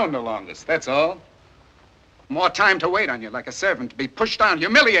been around the longest, that's all. More time to wait on you like a servant, to be pushed down,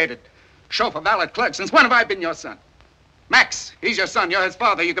 humiliated. Chauffeur, valet, clerk. Since when have I been your son? Max, he's your son. You're his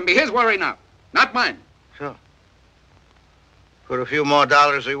father. You can be his worry now, not mine. Sure. For a few more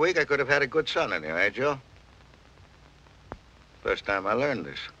dollars a week, I could have had a good son anyway, Joe. First time I learned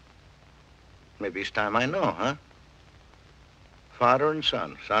this. Maybe it's time I know, huh? Father and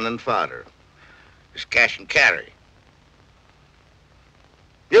son and father. It's cash and carry.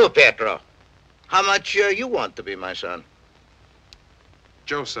 You, Pietro, how much you want to be my son?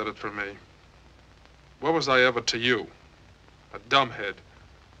 Joe said it for me. What was I ever to you? A dumbhead.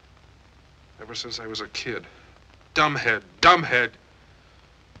 Ever since I was a kid. Dumbhead, dumbhead.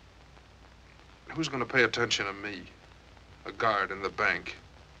 Who's gonna pay attention to me? A guard in the bank.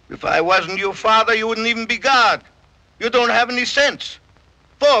 If I wasn't your father, you wouldn't even be guard. You don't have any sense.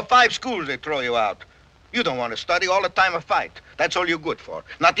 4 or 5 schools, they throw you out. You don't want to study, all the time a fight. That's all you're good for.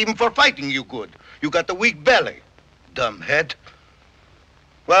 Not even for fighting you good. You got the weak belly. Dumbhead.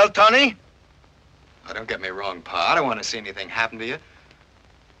 Well, Tony? Now, don't get me wrong, Pa. I don't want to see anything happen to you.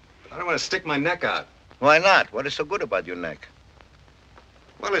 But I don't want to stick my neck out. Why not? What is so good about your neck?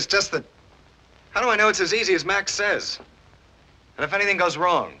 Well, it's just that... How do I know it's as easy as Max says? And if anything goes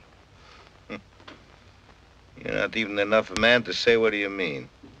wrong? You're not even enough of a man to say what do you mean.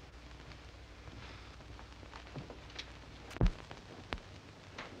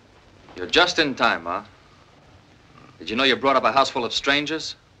 You're just in time, huh? Did you know you brought up a house full of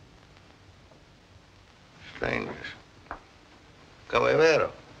strangers? Strangers? Come è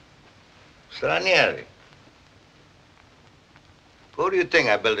vero? Stranieri. Who do you think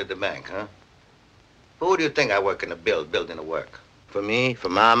I built at the bank, huh? Who do you think I work in the building the work? For me? For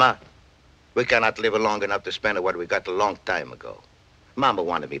Mama? We cannot live long enough to spend what we got a long time ago. Mama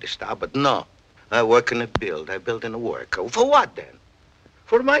wanted me to stop, but no. I work in the build. I build in the work. For what, then?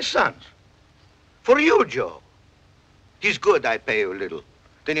 For my sons. For you, Joe. He's good, I pay you a little.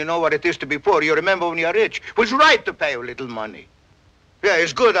 Then you know what it is to be poor. You remember when you're rich. It was right to pay you a little money. Yeah,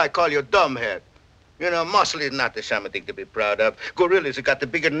 it's good I call you dumbhead. You know, muscle is not the same thing to be proud of. Gorillas have got the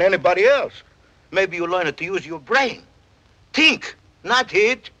bigger than anybody else. Maybe you learn to use your brain. Think, not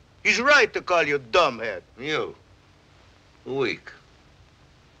hit. He's right to call you dumbhead. You, weak.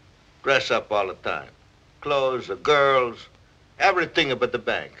 Dress up all the time. Clothes, the girls, everything but the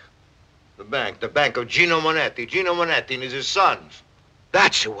bank. The bank of Gino Monetti. Gino Monetti and his sons.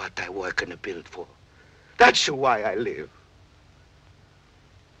 That's what I work in the build for. That's why I live.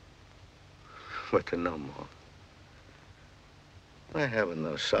 But no more. I have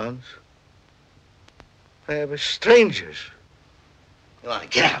no sons. I have strangers. You want to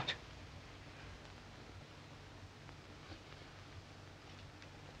get out?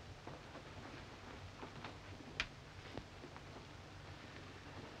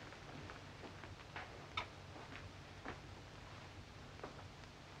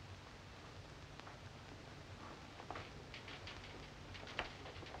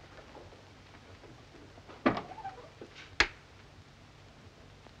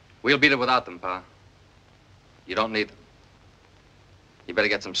 We'll beat it without them, Pa. You don't need them. You better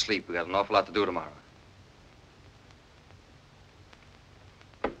get some sleep. We got an awful lot to do tomorrow.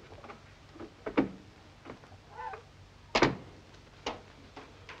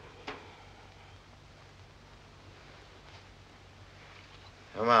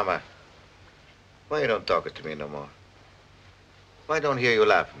 Now, Mama, why you don't talk to me no more? Why don't hear you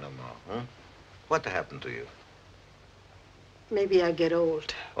laughing no more, huh? What happened to you? Maybe I get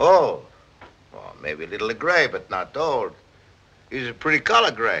old. Old? Oh, maybe a little gray, but not old. He's a pretty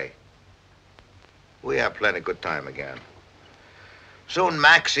color gray. We have plenty good time again. Soon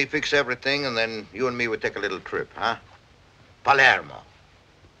Maxie fix everything, and then you and me would take a little trip, huh? Palermo.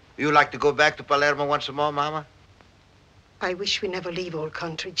 You like to go back to Palermo once more, Mama? I wish we never leave old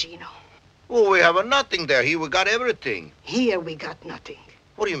country, Gino. Oh, we have nothing there. Here we got everything. Here we got nothing.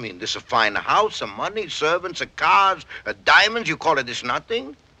 What do you mean? This a fine house, some money, servants, cars, diamonds. You call it this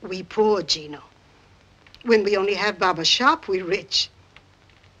nothing? We poor, Gino. When we only have Baba's shop, we rich.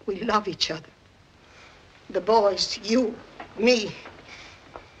 We love each other. The boys, you, me.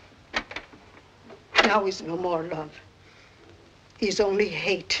 Now is no more love. Is only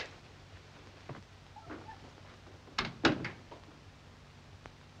hate.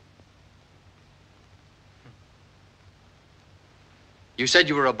 You said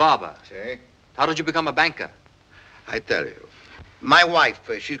you were a barber. See? How did you become a banker? I tell you. My wife,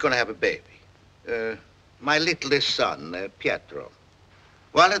 she's gonna have a baby. My littlest son, Pietro.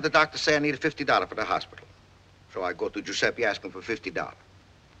 Well, the doctor say I need $50 for the hospital. So I go to Giuseppe asking for $50.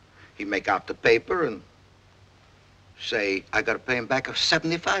 He make out the paper and say I gotta pay him back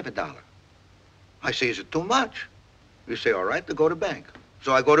 $75. I say, is it too much? You say, all right, to go to bank.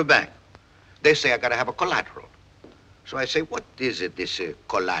 So I go to bank. They say I gotta have a collateral. So I say, what is it, this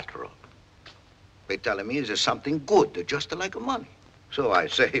collateral? They telling me, is it something good, just like money? So I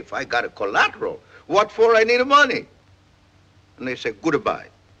say, if I got a collateral, what for I need the money? And they say, goodbye.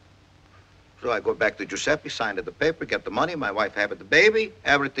 So I go back to Giuseppe, sign the paper, get the money, my wife have the baby,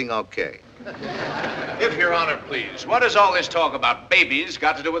 everything okay. If Your Honor, please, what does all this talk about babies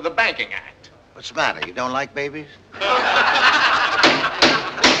got to do with the Banking Act? What's the matter, you don't like babies?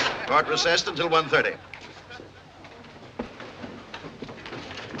 Court recessed until 1:30.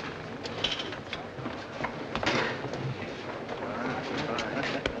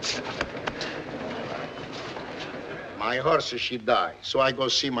 My horse, she died, so I go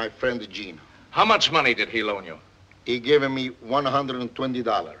see my friend Gino. How much money did he loan you? He gave me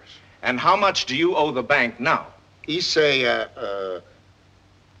 $120. And how much do you owe the bank now? He say,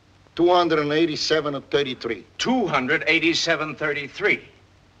 287.33. 287.33.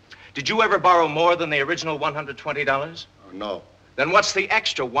 Did you ever borrow more than the original $120? No. Then what's the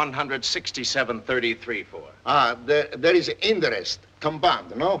extra 167.33 for? There is interest,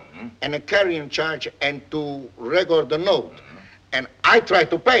 compound, no? And a carrying charge and to record the note. And I try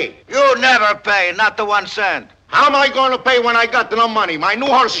to pay. You never pay, not the 1 cent. How am I going to pay when I got no money? My new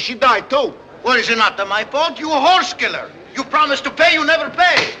horse, she died too. Well, is it not my fault? You a horse killer. You promised to pay, you never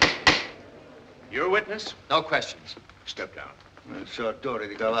pay. You're a witness? No questions. Step down. Sortore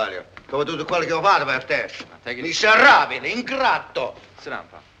di cavallo. Come tutto quello che ho fatto per te. Take it. Miserabile, ingrato. Sit down,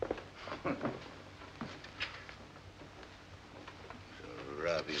 Pop.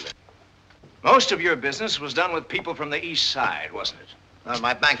 Miserabile. Most of your business was done with people from the East Side, wasn't it? Well,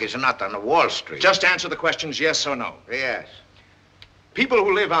 my bank is not on Wall Street. Just answer the questions yes or no. Yes. People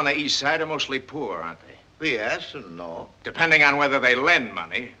who live on the East Side are mostly poor, aren't they? Yes and no. Depending on whether they lend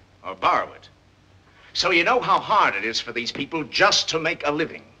money or borrow it. So you know how hard it is for these people just to make a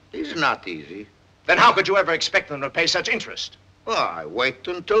living. It's not easy. Then how could you ever expect them to pay such interest? Well, I wait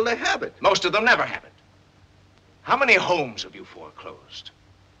until they have it. Most of them never have it. How many homes have you foreclosed?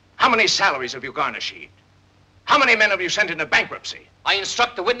 How many salaries have you garnished? How many men have you sent into bankruptcy? I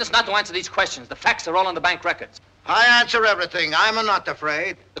instruct the witness not to answer these questions. The facts are all on the bank records. I answer everything. I'm not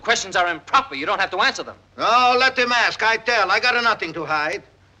afraid. The questions are improper. You don't have to answer them. Oh, let him ask. I tell. I got nothing to hide.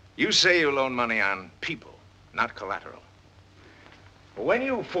 You say you loan money on people, not collateral. When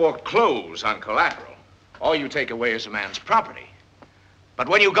you foreclose on collateral, all you take away is a man's property. But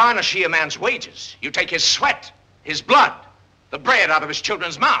when you garnish a man's wages, you take his sweat, his blood, the bread out of his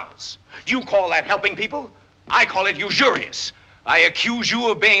children's mouths. You call that helping people? I call it usurious. I accuse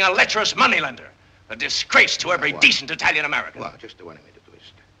you of being a lecherous moneylender, a disgrace to every decent Italian American. Well, just one minute,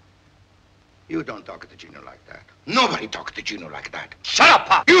 twist. You don't talk to Gino like that. Nobody talks to Gino like that. Shut up,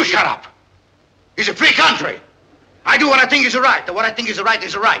 Pop! You shut up! It's a free country. I do what I think is right. What I think is right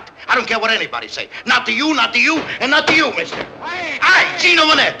is right. I don't care what anybody say. Not to you, and not to you, mister. I, Gino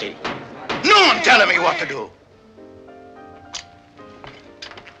Monetti. No one telling me what to do.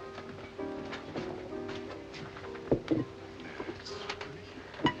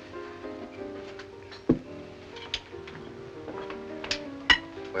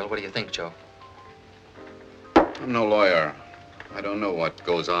 Well, what do you think, Joe? I'm no lawyer. I don't know what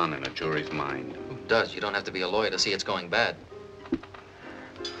goes on in a jury's mind. Who does? You don't have to be a lawyer to see it's going bad.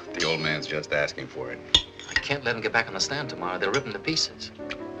 The old man's just asking for it. I can't let him get back on the stand tomorrow. They'll rip him to pieces.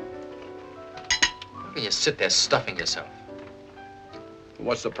 How can you sit there stuffing yourself?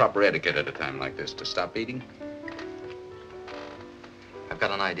 What's the proper etiquette at a time like this? To stop eating? I've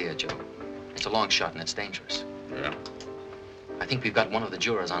got an idea, Joe. It's a long shot and it's dangerous. Yeah? I think we've got one of the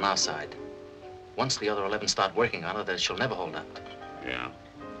jurors on our side. Once the other 11 start working on her, then she'll never hold out. Yeah.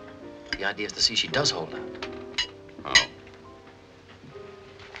 The idea is to see she does hold out. Oh.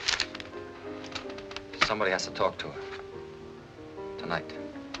 Somebody has to talk to her. Tonight.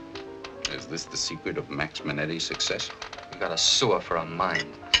 Is this the secret of Max Monetti's success? We've got a sewer for a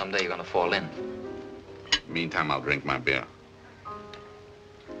mind. Someday you're gonna fall in. Meantime, I'll drink my beer.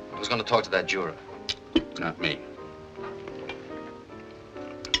 Who's gonna talk to that juror? Not me.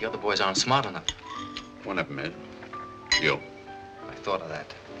 The other boys aren't smart enough. One of them is. You. I thought of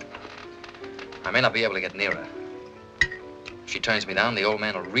that. I may not be able to get near her. If she turns me down, the old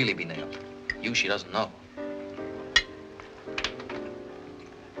man will really be nailed. You, she doesn't know.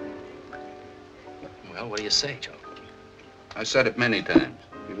 Well, what do you say, Joe? I said it many times.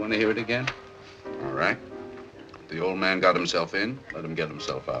 You want to hear it again? All right. The old man got himself in, let him get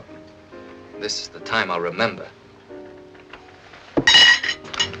himself out. This is the time I'll remember.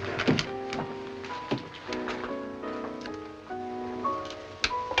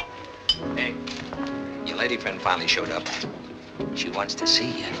 Hey, your lady friend finally showed up. She wants to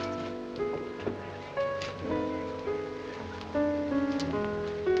see you.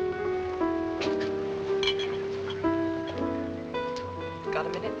 Got a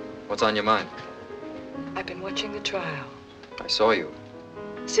minute? What's on your mind? I've been watching the trial. I saw you.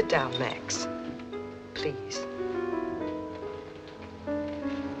 Sit down, Max. Please.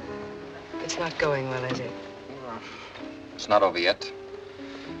 It's not going well, is it? It's not over yet.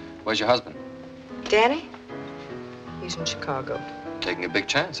 Where's your husband? Danny? He's in Chicago. Taking a big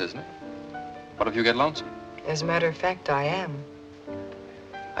chance, isn't it? What if you get lonesome? As a matter of fact, I am.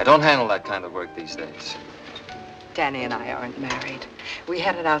 I don't handle that kind of work these days. Danny and I aren't married. We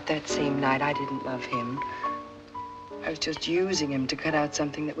had it out that same night. I didn't love him. I was just using him to cut out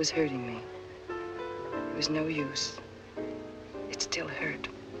something that was hurting me. It was no use. It still hurt.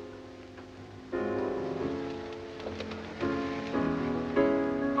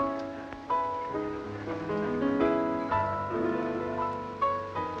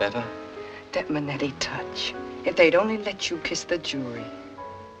 Better? That Monetti touch. If they'd only let you kiss the jury.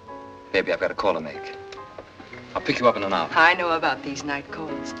 Baby, I've got a call to make. I'll pick you up in an hour. I know about these night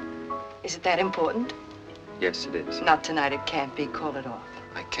calls. Is it that important? Yes, it is. Not tonight, it can't be. Call it off.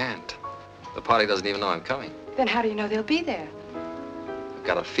 I can't. The party doesn't even know I'm coming. Then how do you know they'll be there? I've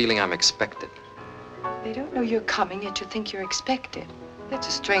got a feeling I'm expected. They don't know you're coming, yet you think you're expected. That's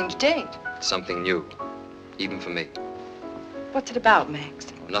a strange date. It's something new, even for me. What's it about,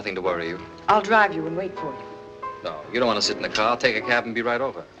 Max? Nothing to worry you. I'll drive you and wait for you. No, you don't want to sit in the car. I'll take a cab and be right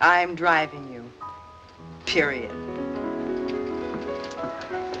over. I'm driving you. Period.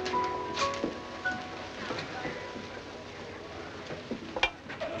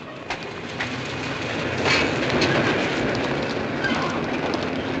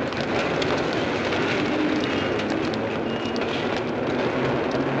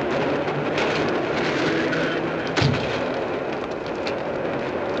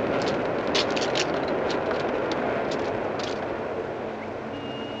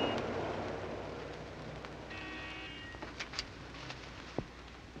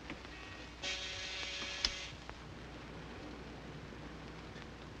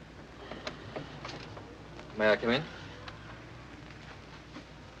 May I come in?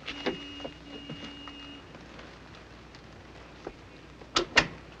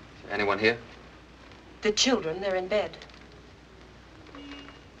 Anyone here? The children, they're in bed.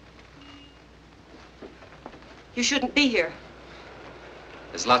 You shouldn't be here.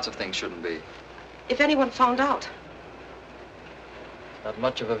 There's lots of things shouldn't be. If anyone found out. Not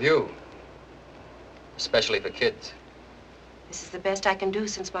much of a view. Especially for kids. This is the best I can do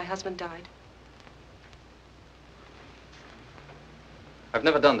since my husband died. I've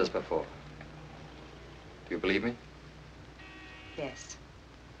never done this before. Do you believe me? Yes.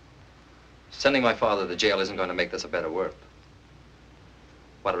 Sending my father to jail isn't going to make this a better world.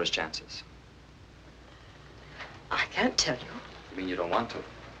 What are his chances? I can't tell you. You mean you don't want to?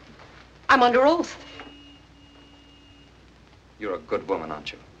 I'm under oath. You're a good woman,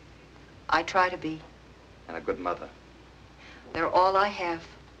 aren't you? I try to be. And a good mother. They're all I have.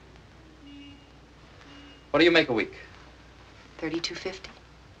 What do you make a week? $32.50.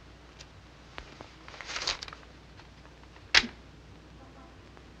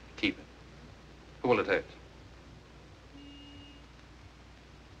 Keep it. Who will it hurt?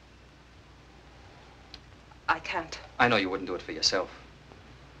 I can't. I know you wouldn't do it for yourself.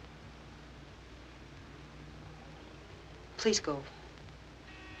 Please go.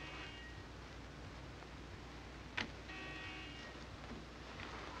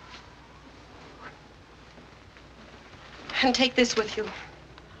 And take this with you.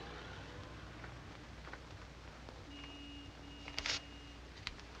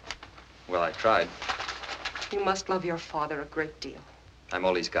 Well, I tried. You must love your father a great deal. I'm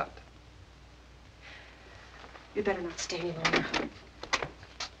all he's got. You better not stay any longer.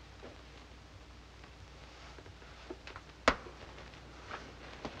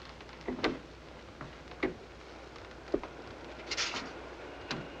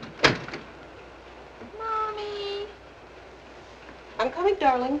 Mommy. I'm coming,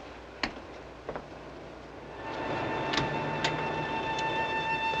 darling.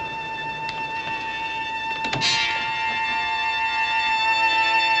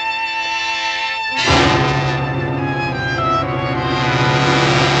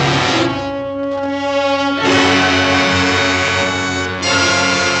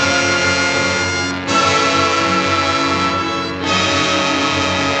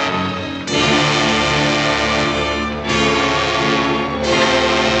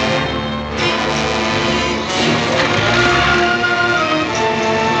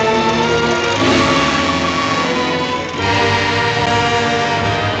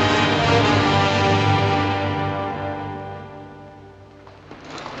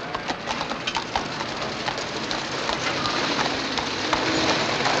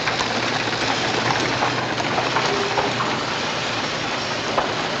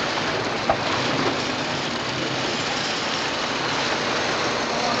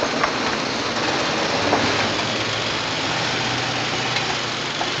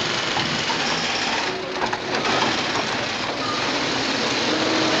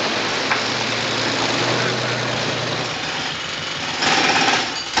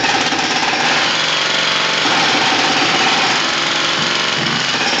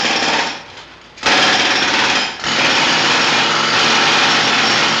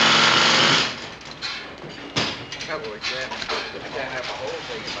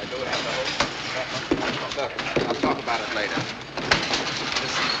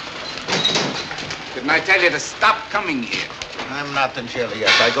 I tell you to stop coming here. I'm not in jail yet.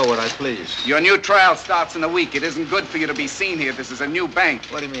 I go where I please. Your new trial starts in a week. It isn't good for you to be seen here. This is a new bank.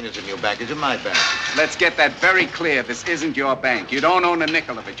 What do you mean it's a new bank? It's my bank. Let's get that very clear. This isn't your bank. You don't own a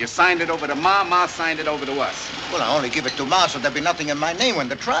nickel of it. You signed it over to Ma. Ma signed it over to us. Well, I only give it to Ma, so there'll be nothing in my name when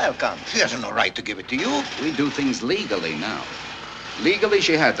the trial comes. She has no right to give it to you. We do things legally now. Legally,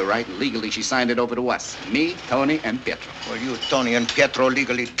 she had the right, and legally, she signed it over to us. Me, Tony, and Pietro. Well, you, Tony, and Pietro,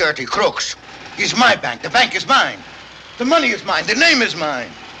 legally dirty crooks. It's my bank. The bank is mine. The money is mine. The name is mine.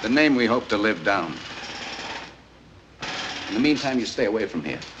 The name we hope to live down. In the meantime, you stay away from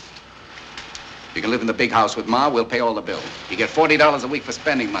here. You can live in the big house with Ma. We'll pay all the bills. You get $40 a week for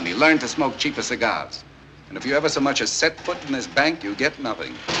spending money. Learn to smoke cheaper cigars. And if you ever so much as set foot in this bank, you get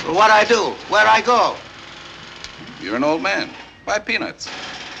nothing. Well, what I do? Where I go? You're an old man. Buy peanuts.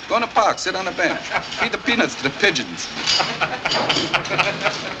 Go in the park, sit on a bench. Feed the peanuts to the pigeons.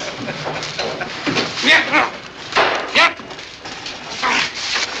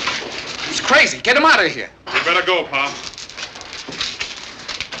 He's crazy. Get him out of here. You better go, Pa.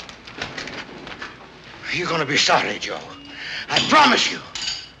 You're gonna be sorry, Joe. I promise you.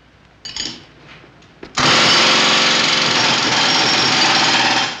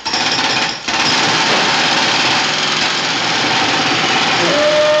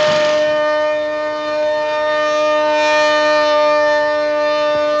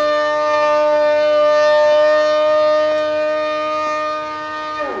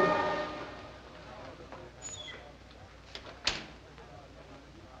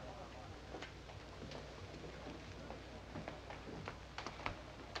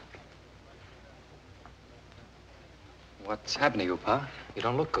 What's happened to you, Pa? You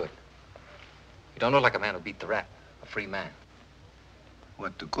don't look good. You don't look like a man who beat the rap, a free man.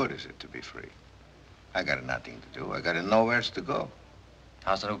 What the good is it to be free? I got nothing to do. I got nowhere else to go.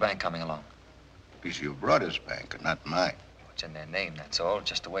 How's the new bank coming along? It's your brother's bank, not mine. What's in their name, that's all.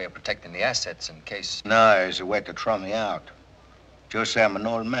 Just a way of protecting the assets in case... No, it's a way to throw me out. Just say I'm an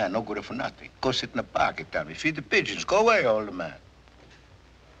old man, no good for nothing. Go sit in the park and tell me, feed the pigeons. Go away, old man.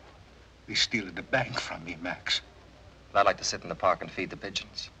 He's stealing the bank from me, Max. I'd like to sit in the park and feed the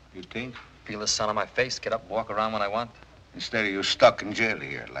pigeons. You think? Feel the sun on my face, get up, walk around when I want. Instead of you stuck in jail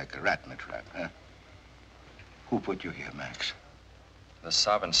here like a rat in a trap, huh? Who put you here, Max? The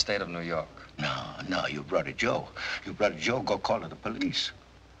sovereign state of New York. No, your brother Joe. Your brother Joe go call the police.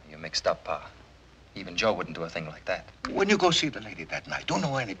 You're mixed up, Pa. Even Joe wouldn't do a thing like that. When you go see the lady that night, don't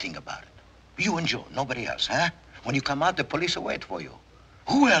know anything about it. You and Joe, nobody else, huh? When you come out, the police will wait for you.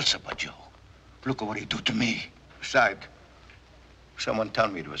 Who else but Joe? Look at what he do to me. Besides, someone tell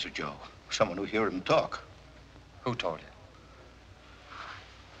me it was a Joe. Someone who hear him talk. Who told you?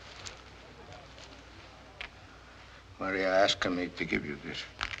 Maria asked me to give you this.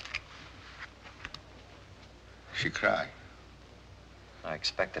 She cried. I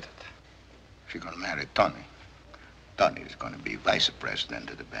expected it. She's gonna marry Tony. Tony is gonna be vice president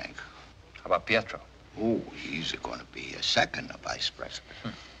of the bank. How about Pietro? Oh, he's gonna be a second vice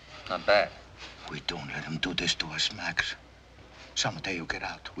president. Not bad. We don't let him do this to us, Max. Someday you get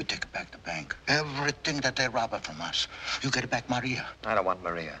out. We take back the bank. Everything that they rob from us. You get back Maria. I don't want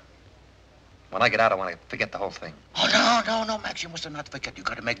Maria. When I get out, I want to forget the whole thing. Oh, no, Max. You must not forget. You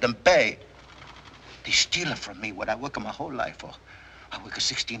gotta make them pay. They steal it from me, what I work my whole life for. I work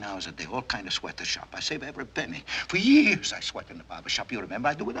 16 hours a day, all kind of sweater shop. I save every penny. For years, I sweat in the barber shop. You remember,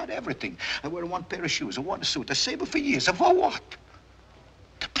 I do without everything. I wear one pair of shoes, a water suit. I save it for years. And for what?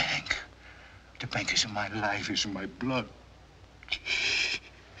 The bank. The bank is in my life, is in my blood.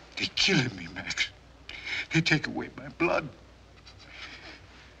 They're killing me, Max. They take away my blood.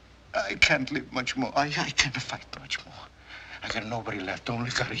 I can't live much more. I can't fight much more. I got nobody left,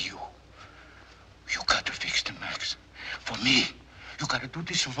 only got you. You got to fix them, Max. For me. You got to do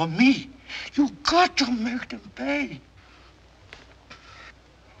this for me. You got to make them pay.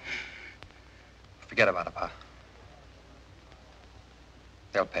 Forget about it, Pa.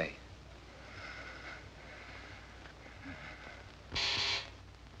 They'll pay.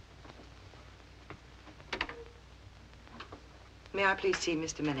 May I please see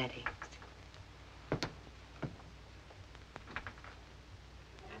Mr. Monetti?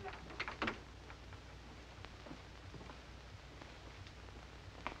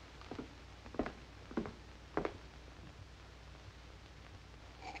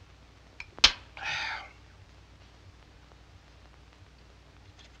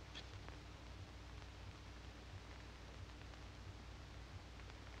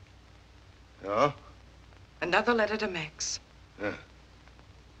 Oh? Another letter to Max. Yeah.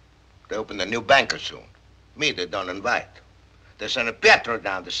 They opened a new banker soon. Me, they don't invite. They sent a Pietro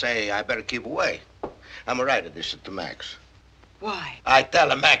down to say I better keep away. I'm a writer, this is to Max. Why? I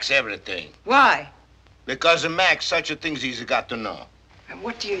tell Max everything. Why? Because of Max, such a thing's he's got to know. And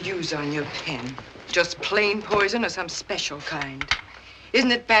what do you use on your pen? Just plain poison or some special kind?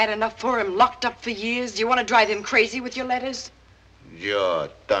 Isn't it bad enough for him locked up for years? Do you want to drive him crazy with your letters? Joe,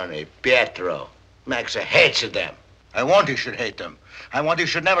 Tony, Pietro. Max hates them. I want he should hate them. I want he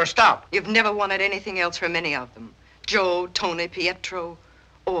should never stop. You've never wanted anything else from any of them. Joe, Tony, Pietro,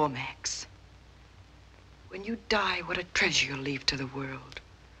 or Max. When you die, what a treasure you'll leave to the world.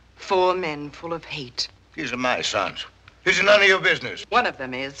 4 men full of hate. These are my sons. This is none of your business. One of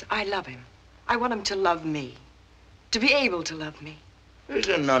them is, I love him. I want him to love me. To be able to love me. This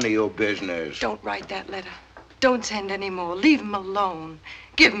is none of your business. Don't write that letter. Don't send any more. Leave him alone.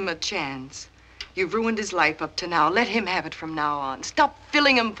 Give him a chance. You've ruined his life up to now. Let him have it from now on. Stop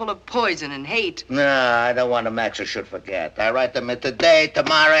filling him full of poison and hate. No, I don't want a Max should forget. I write them today,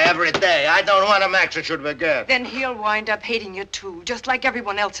 tomorrow, every day. I don't want a Max should forget. Then he'll wind up hating you too, just like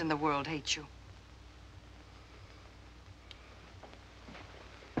everyone else in the world hates you.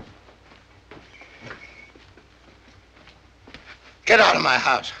 Get out of my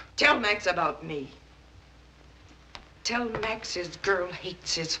house. Tell Max about me. Tell Max his girl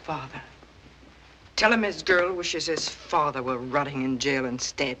hates his father. Tell him his girl wishes his father were rotting in jail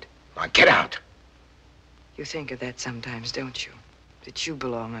instead. Now get out. You think of that sometimes, don't you? That you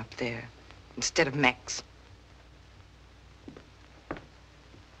belong up there instead of Max.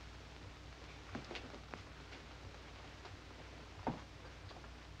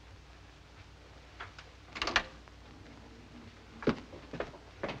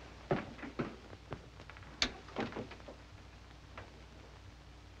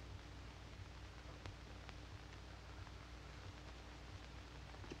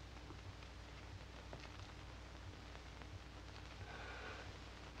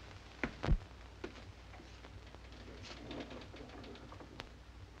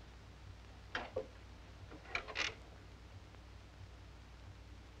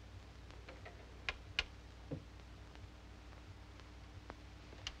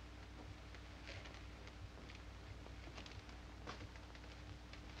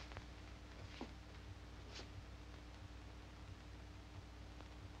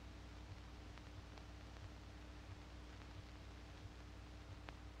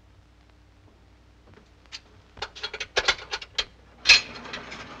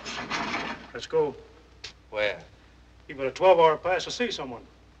 Let's go. Where? You've got a 12-hour pass to see someone.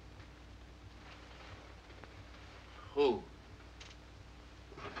 Who?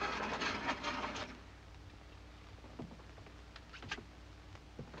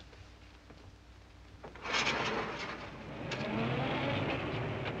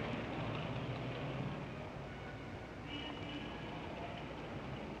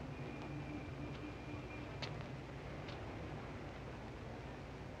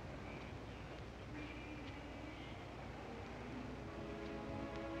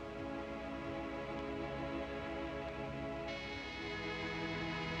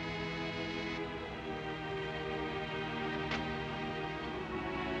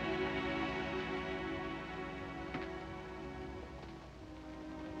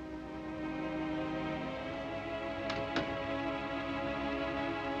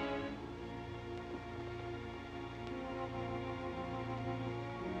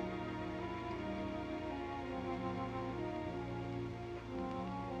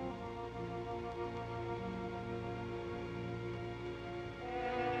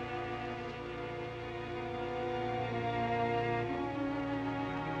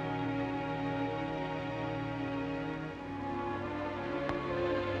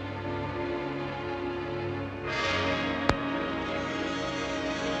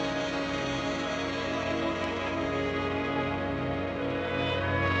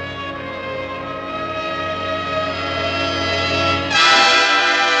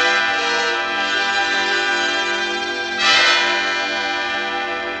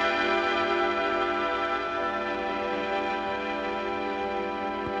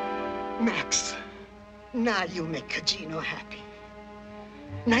 Now you make Gino happy.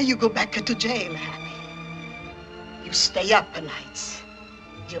 Now you go back to jail happy. You stay up nights.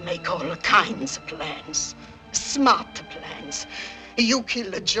 You make all kinds of plans. Smart plans. You kill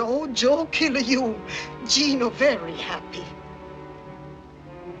Joe, Joe kill you. Gino very happy.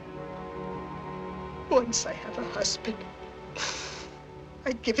 Once I have a husband,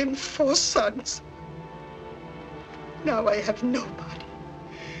 I give him 4 sons. Now I have nobody.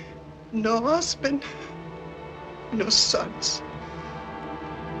 No husband, no sons.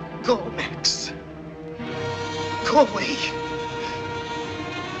 Go, Max. Go away.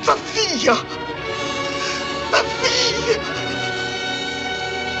 Via. Via.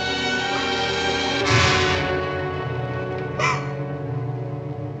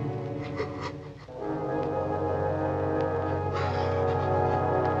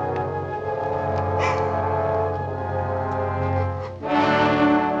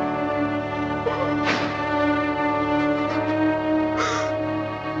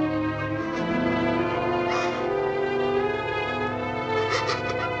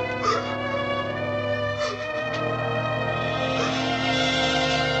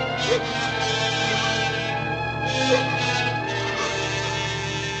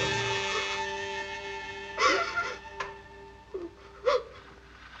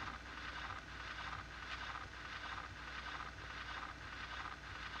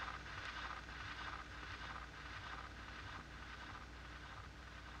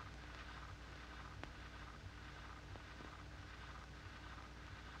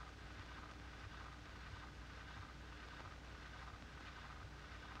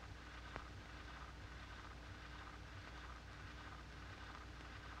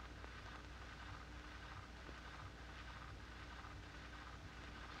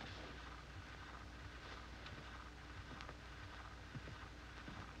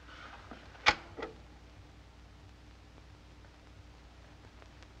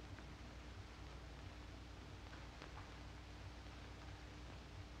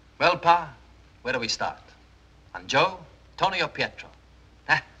 Well, Pa, where do we start? On Joe, Tony, or Pietro?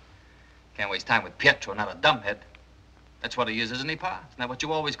 Huh? Can't waste time with Pietro, not a dumbhead. That's what he is, isn't he, Pa? Isn't that what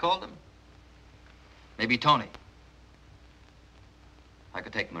you always called him? Maybe Tony. I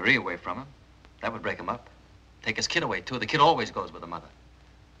could take Maria away from him. That would break him up. Take his kid away, too. The kid always goes with the mother.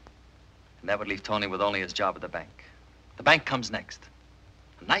 And that would leave Tony with only his job at the bank. The bank comes next.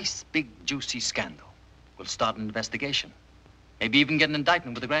 A nice, big, juicy scandal. We'll start an investigation. Maybe even get an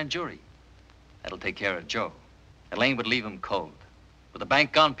indictment with the grand jury. That'll take care of Joe. Elaine would leave him cold. With the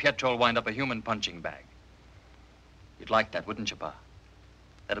bank gone, Pietro will wind up a human punching bag. You'd like that, wouldn't you, Pa?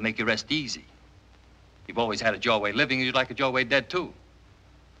 That'll make you rest easy. You've always had a Joe way living, and you'd like a Joe way dead, too.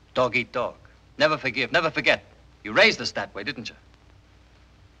 Dog eat dog. Never forgive, never forget. You raised us that way, didn't you?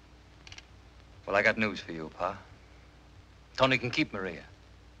 Well, I got news for you, Pa. Tony can keep Maria.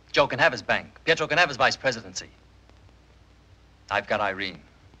 Joe can have his bank. Pietro can have his vice presidency. I've got Irene.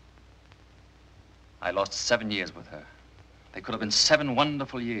 I lost 7 years with her. They could have been 7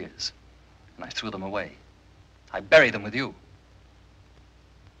 wonderful years, and I threw them away. I buried them with you.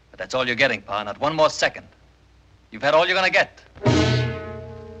 But that's all you're getting, Pa, not one more second. You've had all you're gonna get.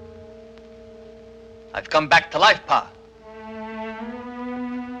 I've come back to life, Pa.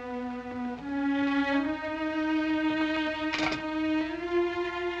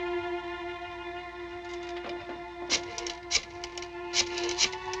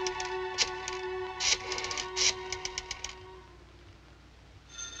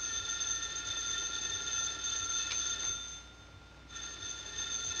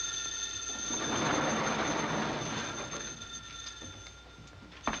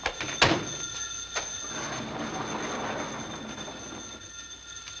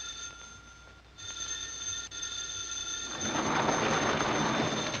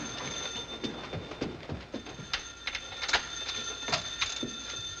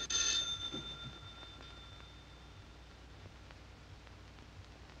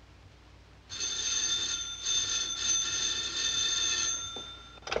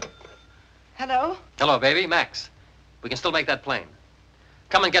 Hello? Hello, baby. Max. We can still make that plane.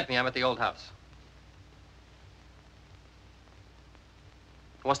 Come and get me. I'm at the old house.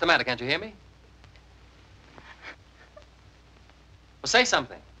 What's the matter? Can't you hear me? Well, say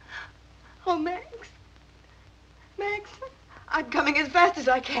something. Oh, Max. Max, I'm coming as fast as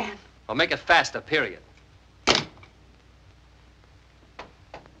I can. Well, make it faster, period.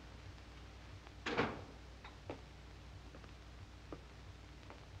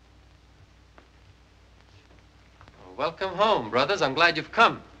 Welcome home, brothers. I'm glad you've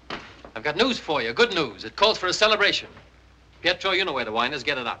come. I've got news for you, good news. It calls for a celebration. Pietro, you know where the wine is.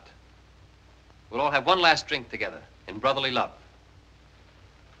 Get it out. We'll all have one last drink together in brotherly love.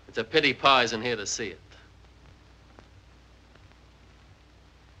 It's a pity Pa isn't here to see it.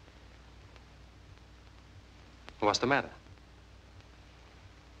 What's the matter?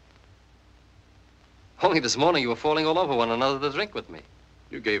 Only this morning you were falling all over one another to drink with me.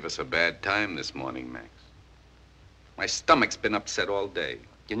 You gave us a bad time this morning, Max. My stomach's been upset all day.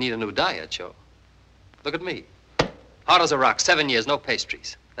 You need a new diet, Joe. Look at me. Hard as a rock, 7 years, no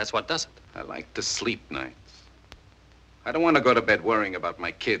pastries. That's what does it. I like to sleep nights. I don't want to go to bed worrying about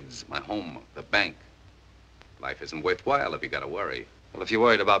my kids, my home, the bank. Life isn't worthwhile if you gotta worry. Well, if you're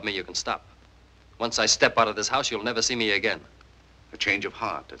worried about me, you can stop. Once I step out of this house, you'll never see me again. A change of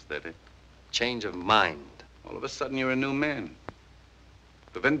heart, is that it? Change of mind. All of a sudden, you're a new man.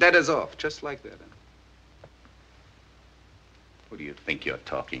 The vendetta's off, just like that. Who do you think you're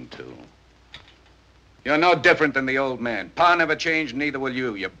talking to? You're no different than the old man. Pa never changed, neither will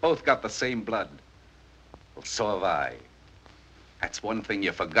you. You both got the same blood. Well, so have I. That's one thing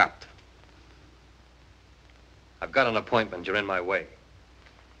you forgot. I've got an appointment. You're in my way.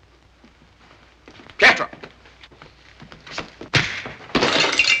 Pietro!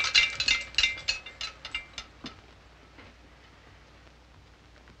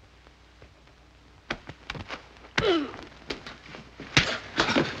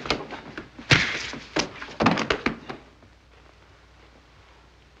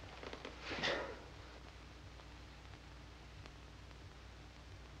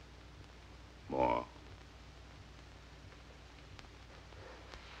 More.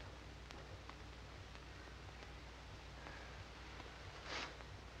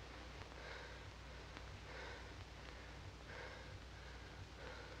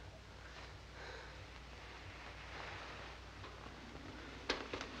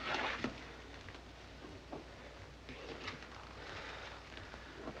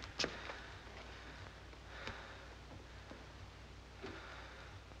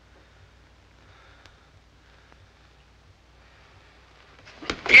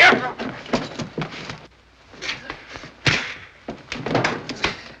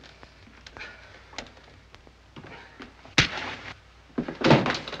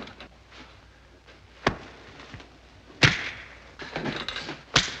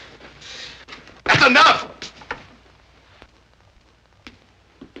 That's enough!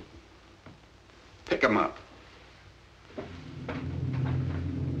 Pick him up.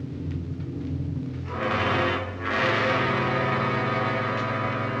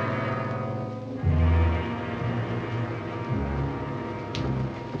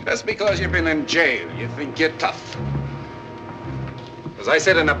 Just because you've been in jail, you think you're tough. As I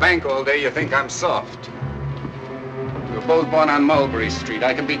sit in a bank all day, you think I'm soft. We were both born on Mulberry Street.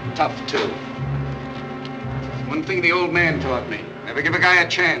 I can be tough, too. One thing the old man taught me, never give a guy a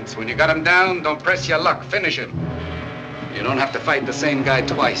chance. When you got him down, don't press your luck, finish him. You don't have to fight the same guy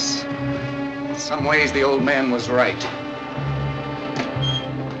twice. In some ways, the old man was right.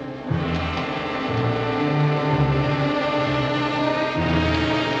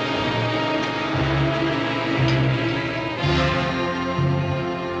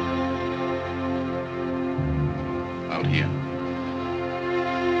 Out here.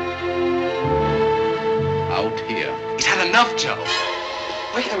 Out here. He's had enough, Joe.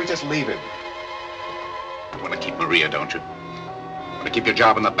 Why can't we just leave him? You want to keep Maria, don't you? Want to keep your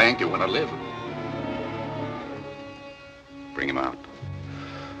job in the bank? You want to live? Bring him out.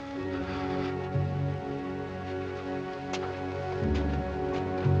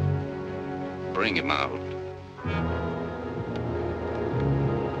 Bring him out.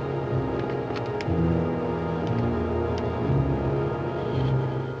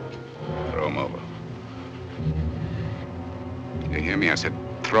 Throw him over. You hear me? I said,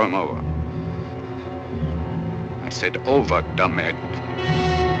 throw him over. I said, over, dumbhead.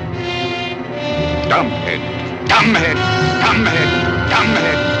 Dumbhead. Dumbhead. Dumbhead.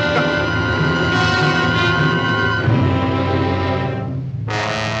 Dumbhead.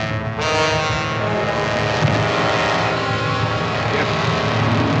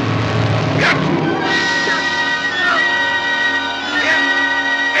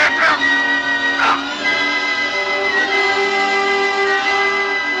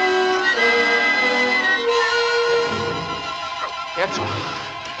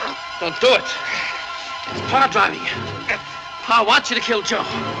 Don't do it. It's Pa driving you. Pa wants you to kill Joe.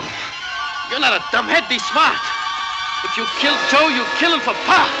 You're not a dumbhead. Be smart. If you kill Joe, you kill him for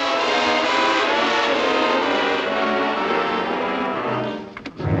Pa.